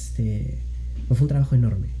 Fue un trabajo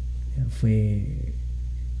enorme.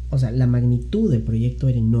 O sea, la magnitud del proyecto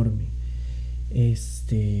era enorme.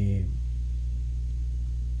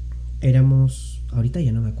 Éramos, ahorita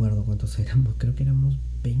ya no me acuerdo cuántos éramos, creo que éramos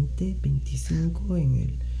 20, 25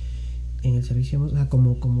 en el servicio, o sea,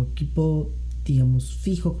 como equipo, digamos,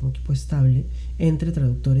 fijo, como equipo estable, entre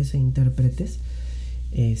traductores e intérpretes,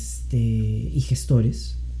 y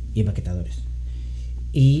gestores y maquetadores.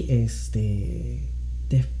 Y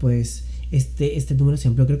después este número se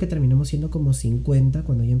amplió, creo que terminamos siendo como 50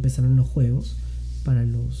 cuando ya empezaron los juegos,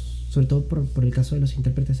 sobre todo por el caso de los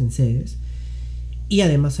intérpretes en sedes. Y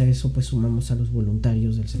además a eso pues sumamos a los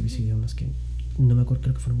voluntarios del servicio de idiomas, que no me acuerdo,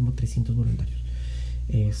 creo que fueron como 300 voluntarios.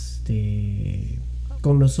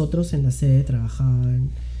 Con nosotros en la sede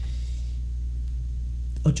trabajaban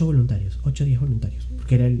 8 o 10 voluntarios,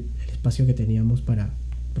 porque era el espacio que teníamos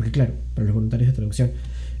porque claro, para los voluntarios de traducción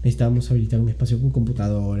necesitábamos habilitar un espacio con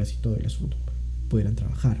computadoras y todo el asunto para que pudieran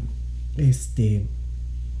trabajar.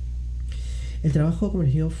 El trabajo, como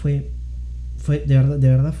les digo, fue de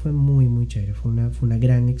verdad fue muy, muy chévere. Fue una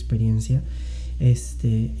gran experiencia.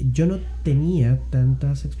 Yo no tenía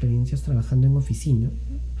tantas experiencias trabajando en oficina,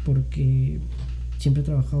 porque siempre he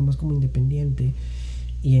trabajado más como independiente,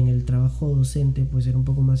 y en el trabajo docente pues era un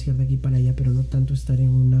poco más ir de aquí para allá, pero no tanto estar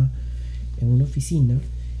en una oficina.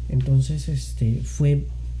 Entonces fue,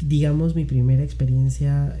 digamos, mi primera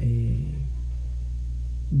experiencia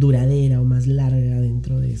duradera o más larga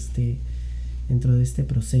dentro de este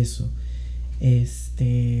proceso.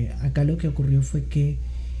 Acá lo que ocurrió fue que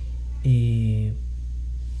el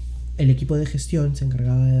equipo de gestión se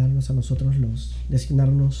encargaba de darnos a nosotros de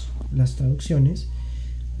asignarnos las traducciones,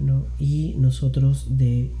 ¿no? Y nosotros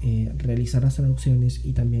de realizar las traducciones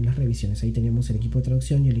y también las revisiones. Ahí teníamos el equipo de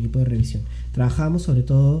traducción y el equipo de revisión. Trabajábamos sobre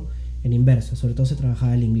todo en inversa, sobre todo se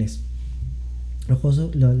trabajaba el inglés.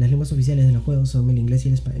 Las lenguas oficiales de los juegos son el inglés y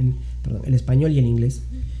el español y el inglés,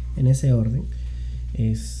 en ese orden.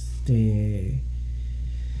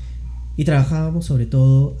 Y trabajábamos sobre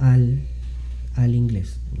todo al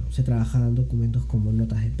inglés, ¿no? Se trabajaban documentos como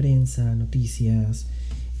notas de prensa, noticias,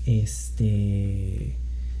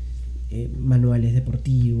 manuales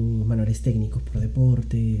deportivos, manuales técnicos por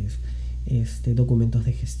deportes, documentos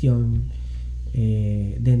de gestión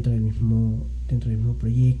dentro del mismo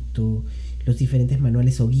proyecto, los diferentes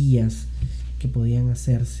manuales o guías que podían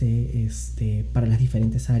hacerse para las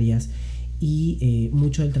diferentes áreas. Y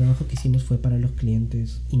mucho del trabajo que hicimos fue para los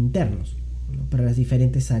clientes internos, ¿no? Para las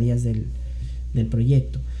diferentes áreas del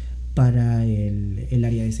proyecto, para el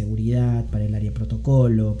área de seguridad, para el área de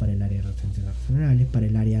protocolo, para el área de relaciones internacionales, para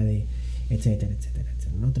el área de etcétera,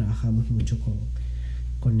 ¿no? Trabajamos mucho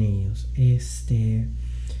con ellos. El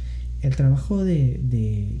trabajo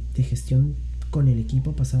de gestión con el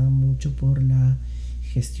equipo pasaba mucho por la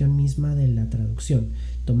gestión misma de la traducción,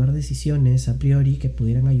 tomar decisiones a priori que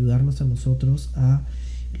pudieran ayudarnos a nosotros a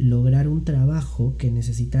lograr un trabajo que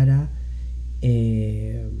necesitara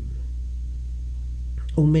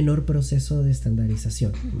un menor proceso de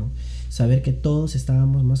estandarización, ¿no? Saber que todos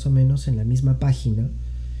estábamos más o menos en la misma página,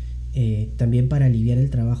 también para aliviar el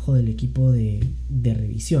trabajo del equipo de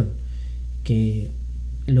revisión, que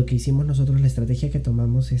lo que hicimos nosotros, la estrategia que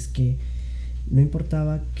tomamos es que no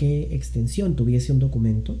importaba qué extensión tuviese un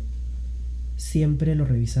documento, siempre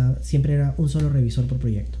era un solo revisor por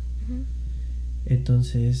proyecto.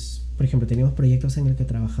 Entonces, por ejemplo, teníamos proyectos en el que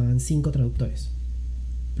trabajaban 5 traductores,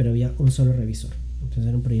 pero había un solo revisor. Entonces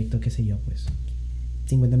era un proyecto, qué sé yo, pues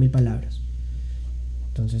 50.000 palabras.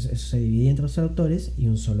 Entonces eso se dividía entre los traductores y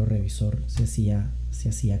un solo revisor se hacía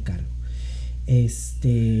cargo.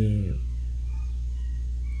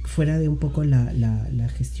 Fuera de un poco la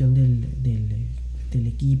gestión del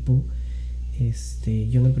equipo,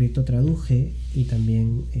 yo en el proyecto traduje y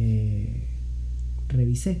también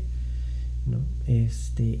revisé, ¿no?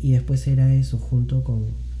 Y después era eso, junto con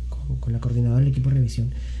la coordinadora del equipo de revisión,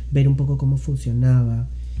 ver un poco cómo funcionaba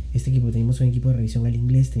este equipo. Teníamos un equipo de revisión al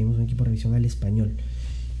inglés, teníamos un equipo de revisión al español.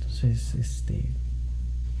 Entonces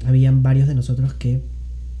habían varios de nosotros que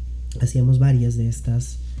hacíamos varias de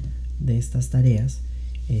estas tareas.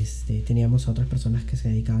 Teníamos a otras personas que se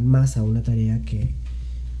dedicaban más a una tarea que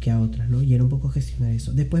a otras, ¿no? Y era un poco gestionar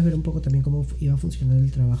eso. Después ver un poco también cómo iba a funcionar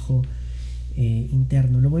el trabajo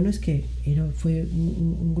interno. Lo bueno es que fue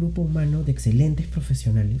un grupo humano de excelentes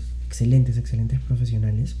profesionales, excelentes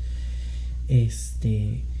profesionales,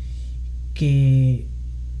 que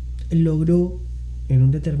logró en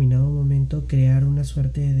un determinado momento crear una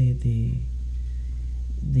suerte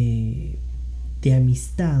de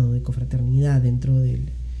amistad o de confraternidad dentro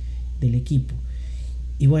del equipo.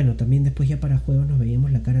 Y bueno, también después ya para juegos nos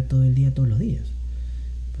veíamos la cara todo el día, todos los días.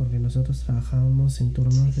 Porque nosotros trabajábamos en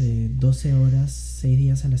turnos de 12 horas, 6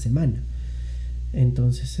 días a la semana.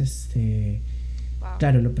 Entonces, Wow.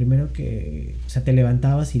 claro, lo primero que... O sea, te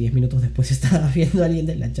levantabas y 10 minutos después estabas viendo a alguien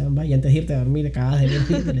de la chamba. Y antes de irte a dormir, acababas de ver a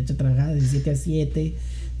alguien de la chamba, trabajabas de 7 a 7.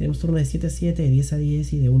 Tenemos turnos de 7 a 7, de 10 a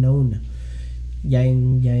 10 y de 1 a 1. Ya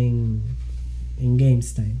en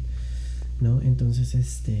Games Time, ¿no?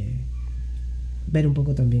 Entonces, ver un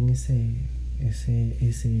poco también ese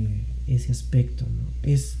aspecto, ¿no?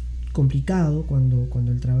 Es complicado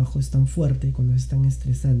cuando el trabajo es tan fuerte, cuando es tan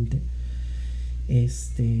estresante,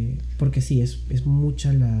 porque sí, es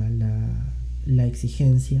mucha la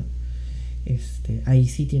exigencia. Ahí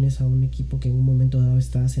sí tienes a un equipo que en un momento dado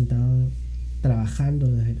estaba sentado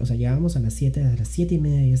trabajando, o sea, llegábamos a las 7, a las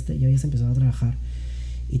 7:30 ya habías empezado a trabajar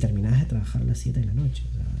y terminabas de trabajar a las 7 de la noche,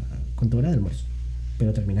 o sea, con tu hora de almuerzo,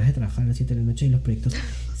 pero terminabas de trabajar a las 7 de la noche y los proyectos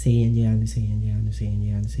seguían llegando,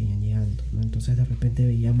 ¿no? Entonces de repente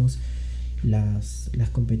veíamos las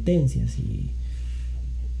competencias y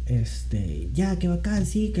ya, qué bacán,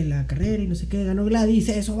 sí, que la carrera y no sé qué, ganó Gladys,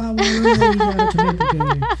 eso, vamos,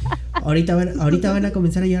 ahorita van a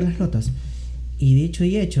comenzar a llegar las notas. Y dicho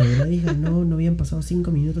y hecho, Gladys ganó, no habían pasado 5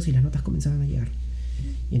 minutos y las notas comenzaban a llegar.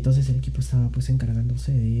 Y entonces el equipo estaba pues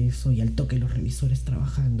encargándose de eso, y al toque los revisores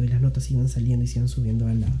trabajando, y las notas iban saliendo y se iban subiendo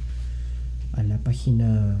a la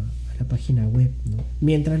página web, ¿no?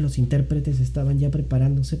 Mientras los intérpretes estaban ya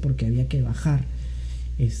preparándose porque había que bajar,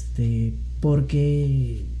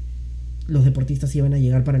 porque los deportistas iban a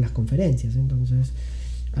llegar para las conferencias. Entonces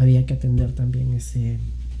había que atender también ese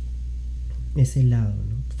lado,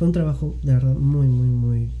 ¿no? Fue un trabajo de verdad muy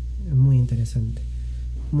interesante,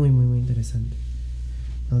 muy interesante,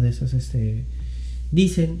 ¿no? De esos,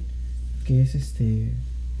 dicen que es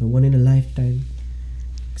a one in a lifetime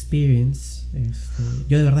experience.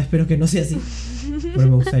 Yo de verdad espero que no sea así, pero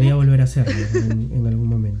me gustaría volver a hacerlo en algún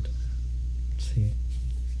momento. Sí.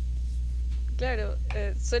 Claro,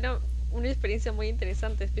 suena una experiencia muy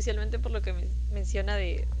interesante, especialmente por lo que menciona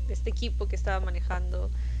de este equipo que estaba manejando.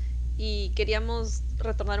 Y queríamos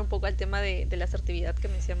retornar un poco al tema de la asertividad que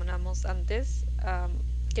mencionamos antes.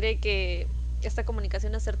 ¿Cree que esta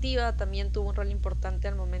comunicación asertiva también tuvo un rol importante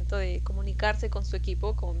al momento de comunicarse con su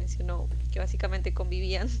equipo, como mencionó, que básicamente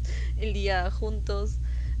convivían el día juntos?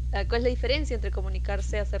 ¿Cuál es la diferencia entre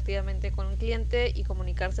comunicarse asertivamente con un cliente y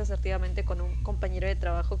comunicarse asertivamente con un compañero de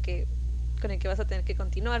trabajo con el que vas a tener que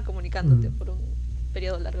continuar comunicándote por un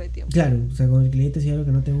periodo largo de tiempo? Claro, o sea, con el cliente si hay algo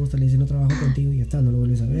que no te gusta, le dices no trabajo contigo y ya está, no lo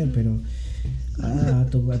vuelves a ver, pero a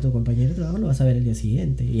tu compañero de trabajo lo vas a ver el día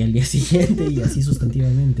siguiente y al día siguiente y así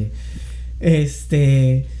sustantivamente.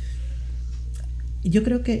 Yo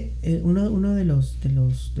creo que uno de los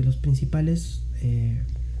principales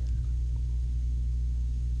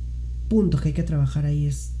puntos que hay que trabajar ahí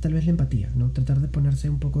es tal vez la empatía, ¿no? Tratar de ponerse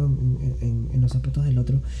un poco en los zapatos del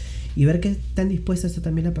otro y ver qué tan dispuesta está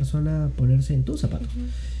también la persona a ponerse en tus zapatos.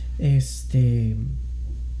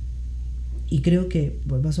 Y creo que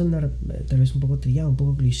va a sonar tal vez un poco trillado, un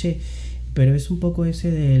poco cliché, pero es un poco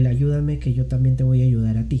ese del ayúdame que yo también te voy a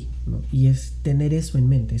ayudar a ti, ¿no? Y es tener eso en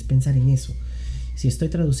mente, es pensar en eso. Si estoy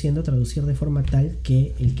traducir de forma tal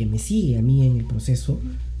que el que me sigue a mí en el proceso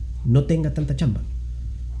no tenga tanta chamba,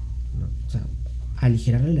 ¿no? O sea,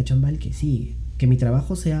 aligerarle la chamba al que sigue, que mi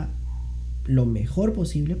trabajo sea lo mejor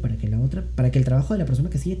posible para que el trabajo de la persona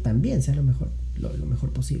que sigue también sea lo mejor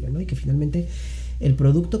posible, ¿no? Y que finalmente el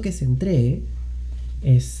producto que se entregue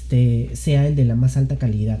sea el de la más alta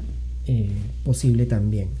calidad posible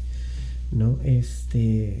también, ¿no?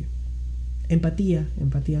 Empatía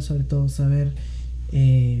sobre todo, saber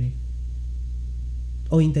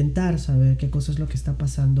o intentar saber qué cosa es lo que está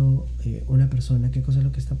pasando una persona, qué cosa es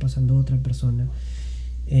lo que está pasando otra persona.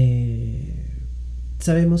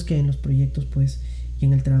 Sabemos que en los proyectos pues y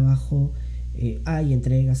en el trabajo hay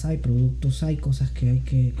entregas, hay productos, hay cosas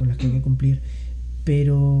con las que hay que cumplir,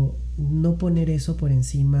 pero no poner eso por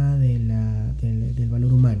encima del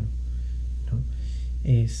valor humano, ¿no?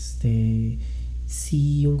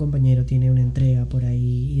 Si un compañero tiene una entrega por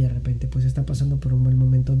ahí y de repente pues está pasando por un buen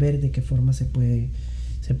momento, ver de qué forma se puede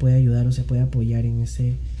ayudar o se puede apoyar en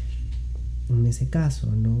ese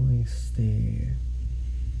caso, ¿no?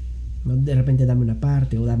 ¿no? De repente dame una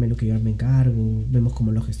parte o dame lo que yo me encargo, vemos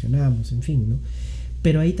cómo lo gestionamos, en fin, ¿no?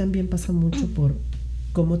 Pero ahí también pasa mucho por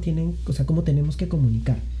cómo tenemos que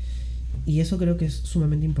comunicar, y eso creo que es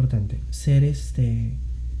sumamente importante, ser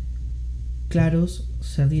claros,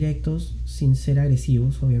 ser directos sin ser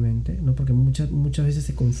agresivos, obviamente, ¿no? Porque muchas veces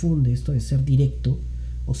se confunde esto de ser directo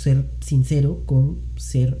o ser sincero con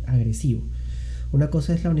ser agresivo Una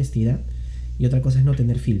cosa es la honestidad y otra cosa es no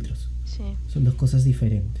tener filtros. Sí. Son dos cosas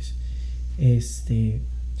diferentes.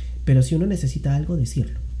 Pero si uno necesita algo,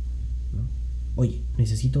 decirlo, ¿no? Oye,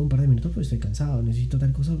 necesito un par de minutos porque estoy cansado, necesito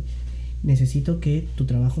tal cosa, necesito que tu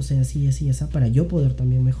trabajo sea así, así, así, para yo poder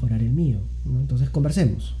también mejorar el mío, ¿no? Entonces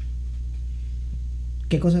conversemos.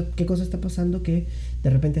 ¿Qué cosa está pasando que de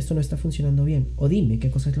repente esto no está funcionando bien? O dime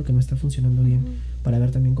qué cosa es lo que no está funcionando bien para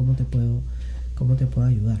ver también cómo te puedo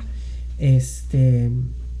ayudar.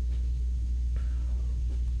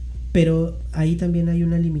 Pero ahí también hay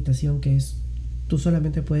una limitación que es, tú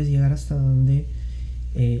solamente puedes llegar hasta donde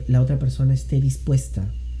la otra persona esté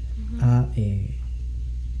dispuesta a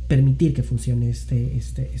permitir que funcione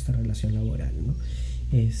esta relación laboral, ¿no?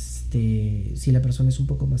 Si la persona es un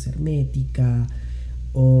poco más hermética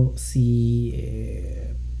o si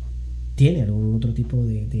tiene algún otro tipo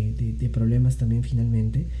de problemas también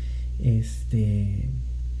finalmente,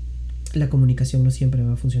 la comunicación no siempre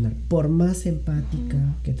va a funcionar. Por más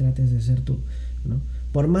empática que trates de ser tú, ¿no?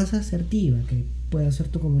 Por más asertiva que pueda ser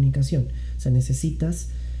tu comunicación, o sea, necesitas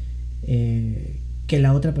que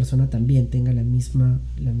la otra persona también tenga la misma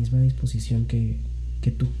disposición que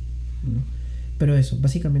tú, ¿no? Pero eso,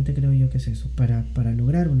 básicamente creo yo que es eso. Para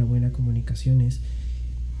lograr una buena comunicación es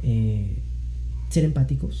ser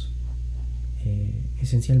empáticos,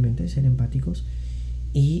 esencialmente ser empáticos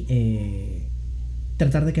y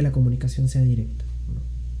tratar de que la comunicación sea directa, ¿no?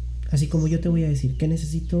 Así como yo te voy a decir qué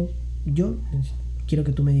necesito yo, quiero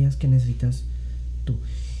que tú me digas qué necesitas tú.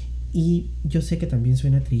 Y yo sé que también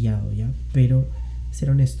suena trillado, ¿ya? Pero ser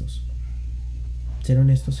honestos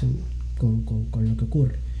con lo que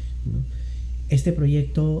ocurre, ¿no? Este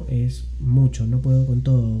proyecto es mucho, no puedo con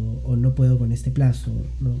todo o no puedo con este plazo,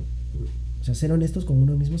 ¿no? O sea, ser honestos con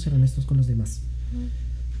uno mismo, ser honestos con los demás,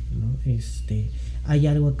 ¿no? Hay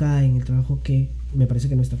algo acá en el trabajo que me parece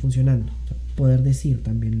que no está funcionando, o sea, poder decir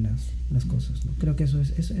también las cosas, ¿no? Creo que eso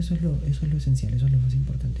es lo esencial, eso es lo más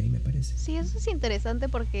importante ahí, me parece. Sí, eso es interesante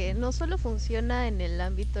porque no solo funciona en el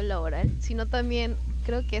ámbito laboral, sino también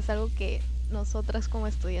creo que es algo que nosotras como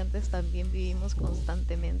estudiantes también vivimos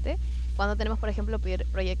constantemente. Cuando tenemos, por ejemplo,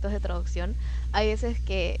 proyectos de traducción, hay veces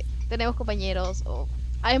que tenemos compañeros o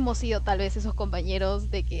hemos sido tal vez esos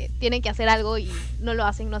compañeros de que tienen que hacer algo y no lo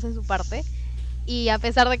hacen, no hacen su parte. Y a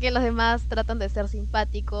pesar de que los demás tratan de ser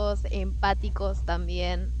simpáticos, empáticos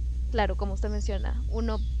también, claro, como usted menciona,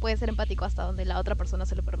 uno puede ser empático hasta donde la otra persona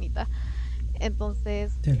se lo permita.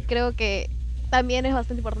 Entonces, Sí. creo que también es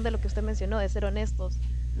bastante importante lo que usted mencionó, de ser honestos,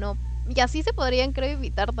 ¿no? Y así se podrían, creo,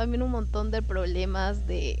 evitar también un montón de problemas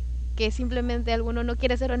de que simplemente alguno no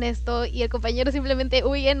quiere ser honesto y el compañero simplemente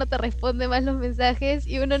huye, no te responde más los mensajes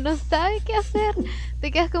y uno no sabe qué hacer. Te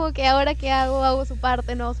quedas como que ahora qué hago, hago su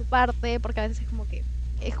parte, no hago su parte, porque a veces es como que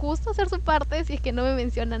es justo hacer su parte si es que no me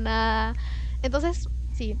menciona nada. Entonces,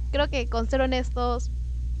 sí, creo que con ser honestos,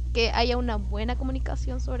 que haya una buena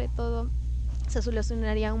comunicación sobre todo, se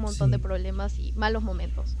solucionarían un montón de Sí. problemas y malos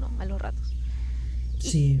momentos, ¿no? Malos ratos.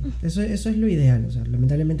 Sí, eso es lo ideal, o sea,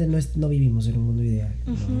 lamentablemente no vivimos en un mundo ideal,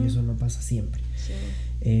 ¿no? Y eso no pasa siempre.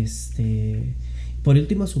 Sí. Por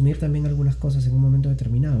último, asumir también algunas cosas en un momento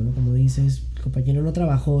determinado, ¿no? Como dices, el compañero no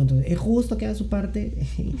trabajó, entonces es justo que haga su parte.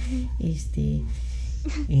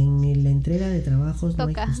 En la entrega de trabajos no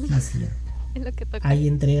hay Toca. justicia, Es lo que toca. hay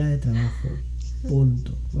entrega de trabajo.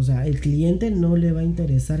 Punto. O sea, el cliente no le va a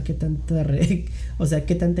interesar qué tanta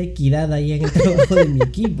qué tanta equidad hay en el trabajo de mi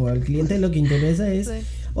equipo. Al cliente lo que interesa es, Sí.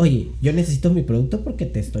 oye, yo necesito mi producto porque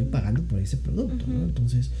te estoy pagando por ese producto, ¿no?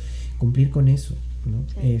 Entonces, cumplir con eso, ¿no?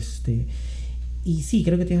 Sí. Y sí,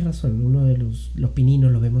 creo que tienes razón. Uno de los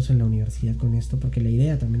pininos los vemos en la universidad con esto, porque la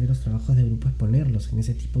idea también de los trabajos de grupo es ponerlos en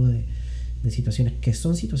ese tipo de situaciones, que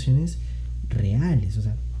son situaciones reales, o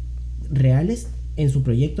sea, reales en su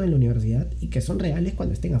proyecto en la universidad y que son reales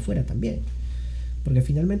cuando estén afuera también, porque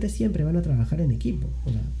finalmente siempre van a trabajar en equipo,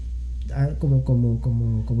 o sea,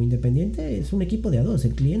 como independiente es un equipo de a dos,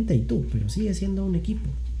 el cliente y tú, pero sigue siendo un equipo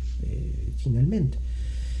finalmente.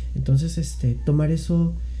 Entonces tomar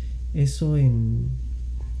eso en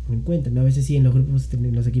cuenta, ¿no? A veces sí, en los grupos,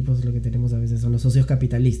 en los equipos lo que tenemos a veces son los socios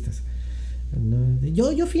capitalistas, ¿no?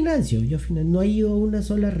 Yo financio, no he ido a una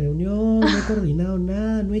sola reunión, no he coordinado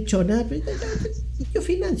nada, no he hecho nada, pero yo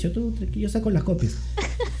financio, yo saco las copias.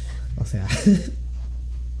 O sea,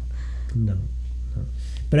 no.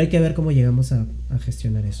 Pero hay que ver cómo llegamos a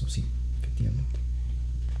gestionar eso, sí, efectivamente.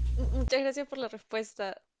 Muchas gracias por la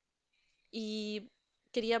respuesta. Y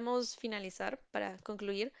queríamos finalizar, para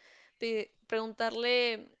concluir,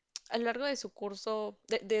 preguntarle A lo largo de su curso,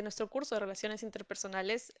 de nuestro curso de relaciones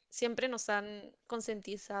interpersonales, siempre nos han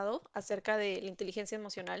concientizado acerca de la inteligencia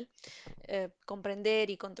emocional, comprender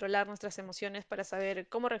y controlar nuestras emociones para saber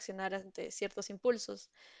cómo reaccionar ante ciertos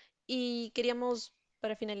impulsos. Y queríamos,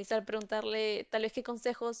 para finalizar, preguntarle tal vez qué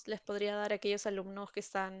consejos les podría dar a aquellos alumnos que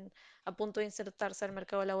están a punto de insertarse al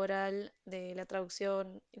mercado laboral de la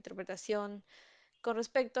traducción, interpretación, con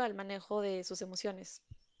respecto al manejo de sus emociones.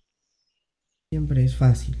 Siempre es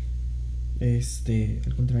fácil,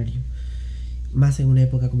 al contrario, más en una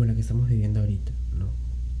época como la que estamos viviendo ahorita, ¿no?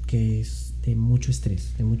 Que es de mucho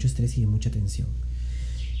estrés y de mucha tensión.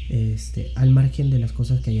 Al margen de las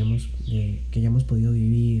cosas que hayamos podido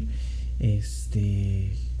vivir,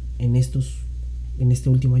 en este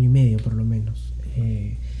último año y medio por lo menos,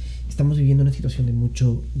 estamos viviendo una situación de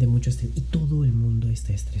mucho estrés y todo el mundo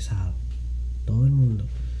está estresado, todo el mundo,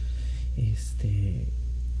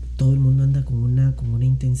 todo el mundo anda con una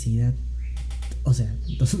intensidad. O sea,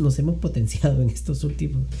 nos hemos potenciado en estos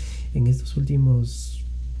últimos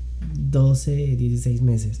 12, 16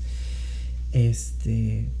 meses.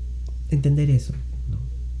 Entender eso, ¿no?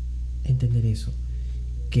 Entender eso.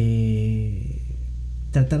 Que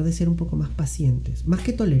tratar de ser un poco más pacientes, más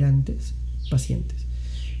que tolerantes, pacientes.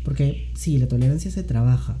 Porque sí, la tolerancia se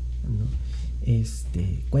trabaja, ¿no?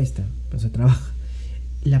 Cuesta, pero se trabaja.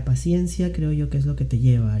 La paciencia creo yo que es lo que te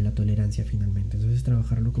lleva a la tolerancia finalmente. Entonces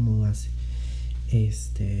trabajarlo como base.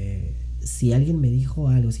 Si alguien me dijo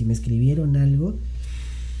algo, si me escribieron algo,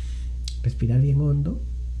 respirar bien hondo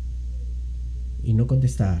y no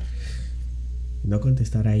contestar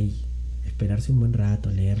ahí, esperarse un buen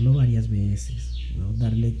rato, leerlo varias veces, ¿no?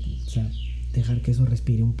 Dejar que eso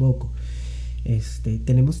respire un poco.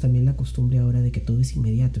 Tenemos también la costumbre ahora de que todo es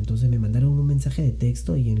inmediato, entonces me mandaron un mensaje de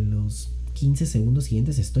texto y en los 15 segundos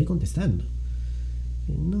siguientes estoy contestando.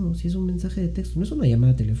 No, si es un mensaje de texto, no es una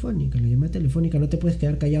llamada telefónica. En la llamada telefónica no te puedes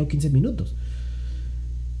quedar callado 15 minutos.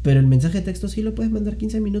 Pero el mensaje de texto sí lo puedes mandar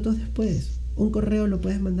 15 minutos después. Un correo lo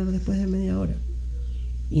puedes mandar después de media hora.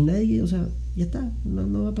 Y nadie, o sea, ya está,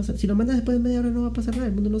 no va a pasar. Si lo mandas después de media hora no va a pasar nada,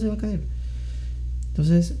 el mundo no se va a caer.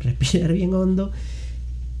 Entonces, respirar bien hondo,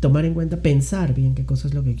 tomar en cuenta, pensar bien qué cosa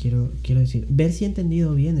es lo que quiero decir. Ver si he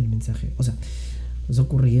entendido bien el mensaje. O sea, nos ha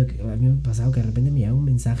ocurrido, a mí me ha pasado que de repente me llega un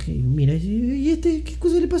mensaje y mira, ¿y qué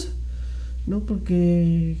cosa le pasa? ¿No?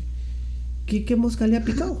 Porque ¿qué mosca le ha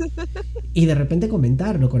picado? Y de repente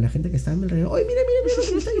comentarlo con la gente que está a mi alrededor. ¡Oye, mira lo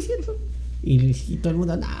que me está diciendo! Y todo el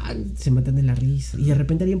mundo se matan de la risa. Y de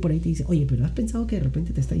repente alguien por ahí te dice, oye, pero ¿has pensado que de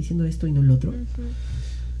repente te está diciendo esto y no lo otro? Uh-huh.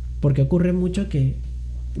 Porque ocurre mucho que,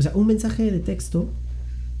 o sea, un mensaje de texto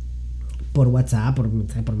por WhatsApp, por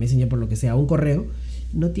Messenger, por lo que sea, un correo,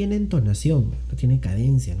 no tiene entonación, no tiene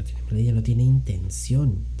cadencia, no tiene melodía, no tiene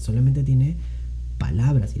intención, solamente tiene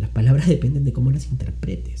palabras, y las palabras dependen de cómo las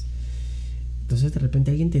interpretes. Entonces de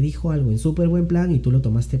repente alguien te dijo algo en súper buen plan y tú lo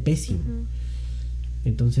tomaste pésimo. Uh-huh.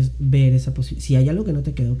 Entonces ver esa posibilidad. Si hay algo que no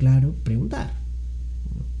te quedó claro, preguntar.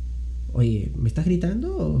 Oye, ¿me estás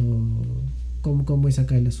gritando o cómo es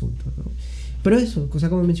acá el asunto, ¿no? Pero eso, cosa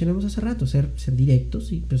como mencionamos hace rato, ser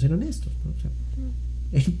directos pero ser honestos, ¿no? O sea,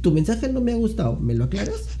 tu mensaje no me ha gustado, ¿me lo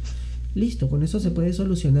aclaras? Listo, con eso se puede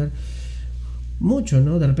solucionar mucho,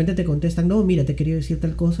 ¿no? De repente te contestan, no, mira, te quería decir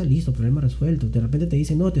tal cosa, listo, problema resuelto. De repente te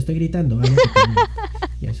dicen, no, te estoy gritando,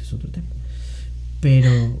 ya ese es otro tema.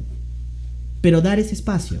 Pero dar ese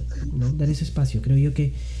espacio, ¿no? Dar ese espacio, creo yo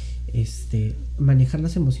que manejar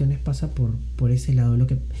las emociones pasa por ese lado. Lo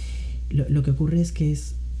que ocurre es que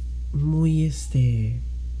es muy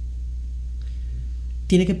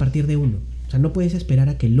tiene que partir de uno. O sea, no puedes esperar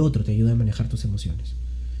a que el otro te ayude a manejar tus emociones,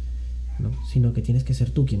 ¿no? Sino que tienes que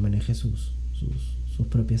ser tú quien maneje sus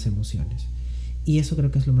propias emociones. Y eso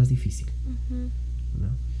creo que es lo más difícil, uh-huh. ¿No?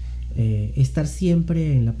 Estar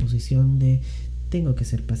siempre en la posición de tengo que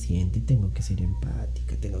ser paciente, tengo que ser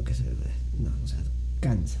empática, tengo que ser... No, o sea,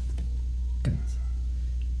 cansa.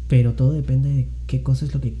 Pero todo depende de qué cosa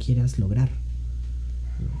es lo que quieras lograr,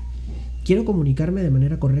 ¿no? Quiero comunicarme de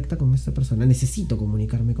manera correcta con esta persona, necesito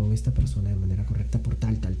comunicarme con esta persona de manera correcta por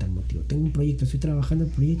tal motivo. Tengo un proyecto, estoy trabajando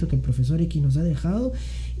en el proyecto que el profesor X nos ha dejado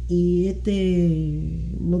y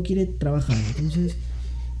no quiere trabajar. Entonces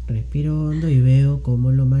respiro hondo y veo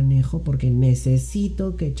cómo lo manejo porque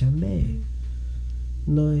necesito que chambee.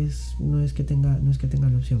 No es que tenga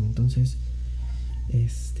la opción. Entonces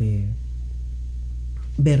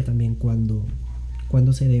ver también cuándo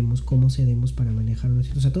cedemos, cómo cedemos para manejar una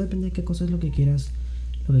situación. O sea, todo depende de qué cosa es lo que quieras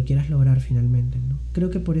lograr finalmente, ¿no? Creo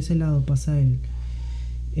que por ese lado pasa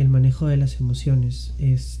el manejo de las emociones.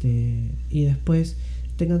 Y después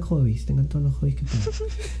tengan todos los hobbies que puedan.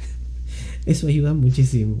 Eso ayuda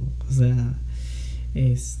muchísimo. O sea,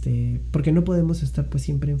 Porque no podemos estar pues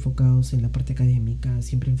siempre enfocados en la parte académica,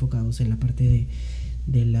 siempre enfocados en la parte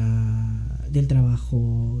del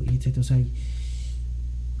trabajo, y etcétera. O sea,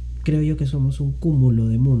 creo yo que somos un cúmulo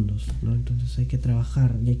de mundos, ¿no? Entonces hay que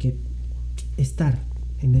trabajar y hay que estar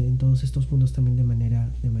en todos estos mundos también de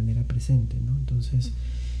manera presente, ¿no? Entonces,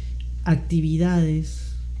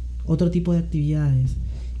 actividades, otro tipo de actividades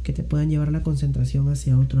que te puedan llevar la concentración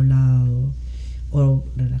hacia otro lado o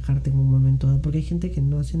relajarte en un momento dado, porque hay gente que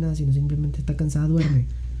no hace nada, sino simplemente está cansada, duerme.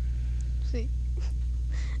 Sí.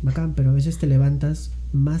 Bacán, pero a veces te levantas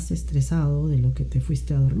más estresado de lo que te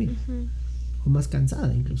fuiste a dormir. Ujú. O más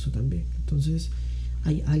cansada incluso también. Entonces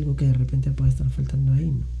hay algo que de repente puede estar faltando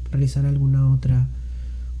ahí, ¿no? Realizar alguna otra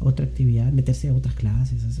actividad, meterse a otras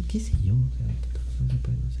clases, qué sé yo, o sea, no se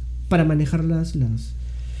pueden hacer. Para manejar las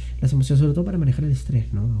emociones, sobre todo para manejar el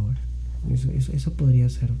estrés, ¿no? Ahora. Eso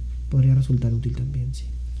podría resultar útil también, sí.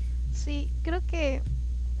 Sí, creo que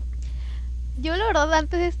yo la verdad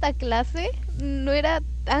antes de esta clase no era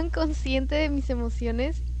tan consciente de mis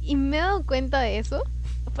emociones y me he dado cuenta de eso.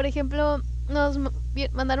 Por ejemplo,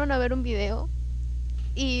 mandaron a ver un video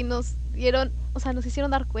y nos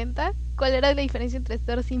hicieron dar cuenta cuál era la diferencia entre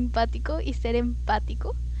ser simpático y ser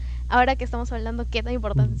empático. Ahora que estamos hablando qué tan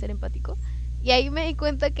importante es ser empático. Y ahí me di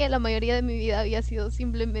cuenta que la mayoría de mi vida había sido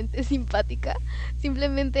simplemente simpática.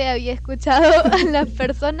 Simplemente había escuchado a la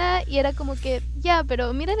persona y era como que, ya,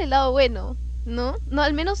 pero mira el lado bueno, ¿no? No,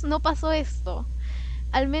 al menos no pasó esto.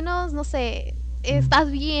 Al menos, no sé,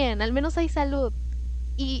 estás bien, al menos hay salud.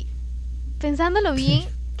 Y pensándolo bien,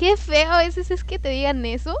 qué feo a veces es que te digan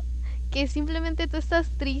eso, que simplemente tú estás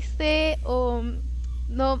triste o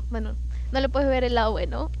no, bueno, no le puedes ver el lado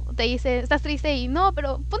bueno. Te dice, estás triste y no,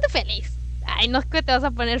 pero ponte feliz. Ay, no es que te vas a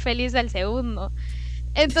poner feliz al segundo.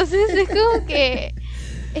 Entonces es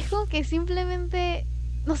como que simplemente,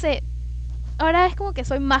 no sé, ahora es como que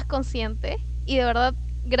soy más consciente y de verdad,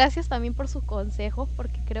 gracias también por sus consejos,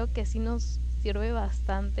 porque creo que sí nos sirve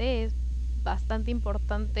bastante, es bastante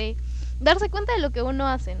importante darse cuenta de lo que uno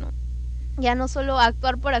hace, ¿no? Ya no solo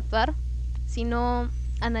actuar por actuar, sino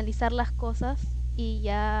analizar las cosas y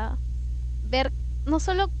ya ver no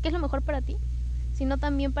solo qué es lo mejor para ti, sino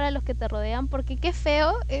también para los que te rodean, porque qué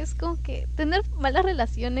feo es como que tener malas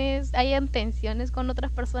relaciones, hayan tensiones con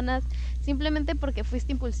otras personas simplemente porque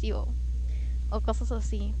fuiste impulsivo o cosas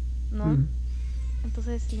así, ¿no?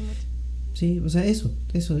 Entonces sí, mucho. Sí, o sea, eso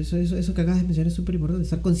que acabas de mencionar es súper importante,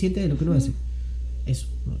 estar consciente de lo que uno hace. Eso,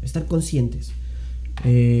 ¿no? Estar conscientes.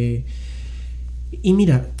 Y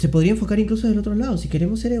mira, se podría enfocar incluso del otro lado. Si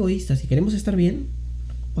queremos ser egoístas, si queremos estar bien,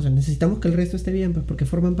 o sea, necesitamos que el resto esté bien, pues porque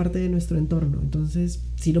forman parte de nuestro entorno. Entonces,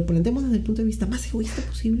 si lo planteamos desde el punto de vista más egoísta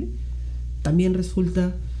posible, también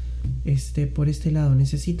resulta por este lado.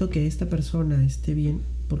 Necesito que esta persona esté bien,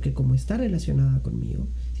 porque como está relacionada conmigo,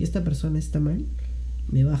 si esta persona está mal,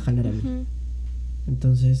 me va a jalar a mí.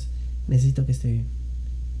 Entonces, necesito que esté bien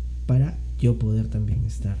para yo poder también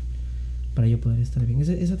estar, para yo poder estar bien.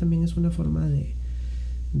 Esa también es una forma de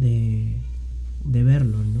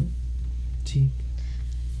verlo, ¿no? Sí.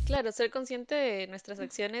 Claro, ser consciente de nuestras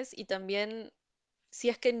acciones y también si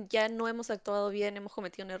es que ya no hemos actuado bien, hemos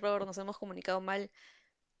cometido un error, nos hemos comunicado mal,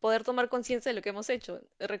 poder tomar conciencia de lo que hemos hecho,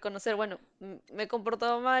 reconocer, bueno, me he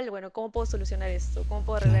comportado mal, bueno, ¿cómo puedo solucionar esto? ¿Cómo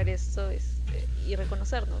puedo arreglar Claro. esto? Y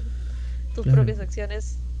reconocer, ¿no? Tus Claro. propias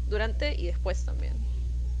acciones durante y después también.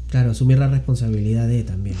 Claro, asumir la responsabilidad de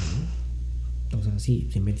también, ¿no? O sea, sí,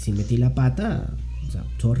 si metí la pata, o sea,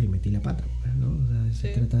 sorry, metí la pata, ¿no? O sea,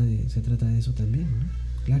 se trata de eso también, ¿no?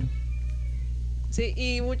 Claro. Sí,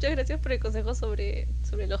 y muchas gracias por el consejo sobre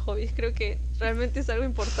los hobbies. Creo que realmente es algo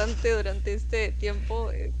importante durante este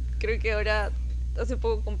tiempo. Creo que ahora, hace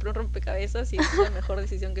poco compré un rompecabezas y es la mejor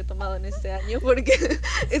decisión que he tomado en este año porque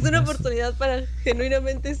es una oportunidad para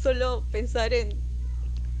genuinamente solo pensar en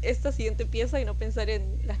esta siguiente pieza y no pensar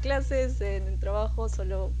en las clases, en el trabajo,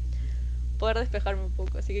 solo poder despejarme un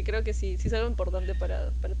poco. Así que creo que sí es algo importante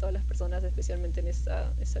para todas las personas, especialmente en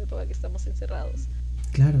esta época que estamos encerrados.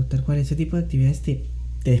 Claro, tal cual, ese tipo de actividades te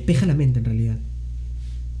despeja la mente en realidad.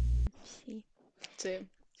 Sí. Sí.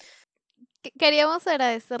 Queríamos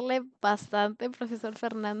agradecerle bastante, profesor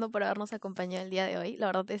Fernando, por habernos acompañado el día de hoy. La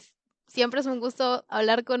verdad siempre es un gusto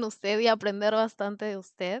hablar con usted y aprender bastante de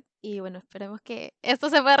usted. Y bueno, esperemos que esto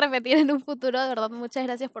se pueda repetir en un futuro. De verdad, muchas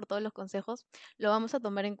gracias por todos los consejos. Lo vamos a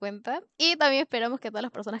tomar en cuenta. Y también esperamos que todas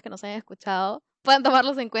las personas que nos hayan escuchado puedan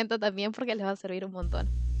tomarlos en cuenta también porque les va a servir un montón.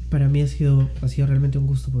 Para mí ha sido realmente un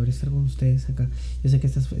gusto poder estar con ustedes acá. Yo sé que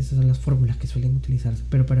estas son las fórmulas que suelen utilizarse,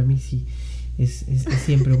 pero para mí sí es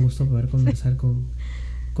siempre un gusto poder conversar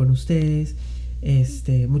con ustedes.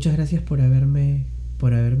 Muchas gracias por haberme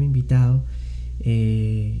invitado.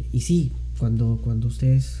 Y sí, cuando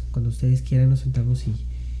ustedes quieran nos sentamos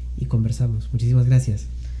y conversamos. Muchísimas gracias.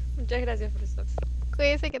 Muchas gracias, profesor.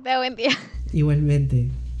 Cuídense, que tenga buen día. Igualmente.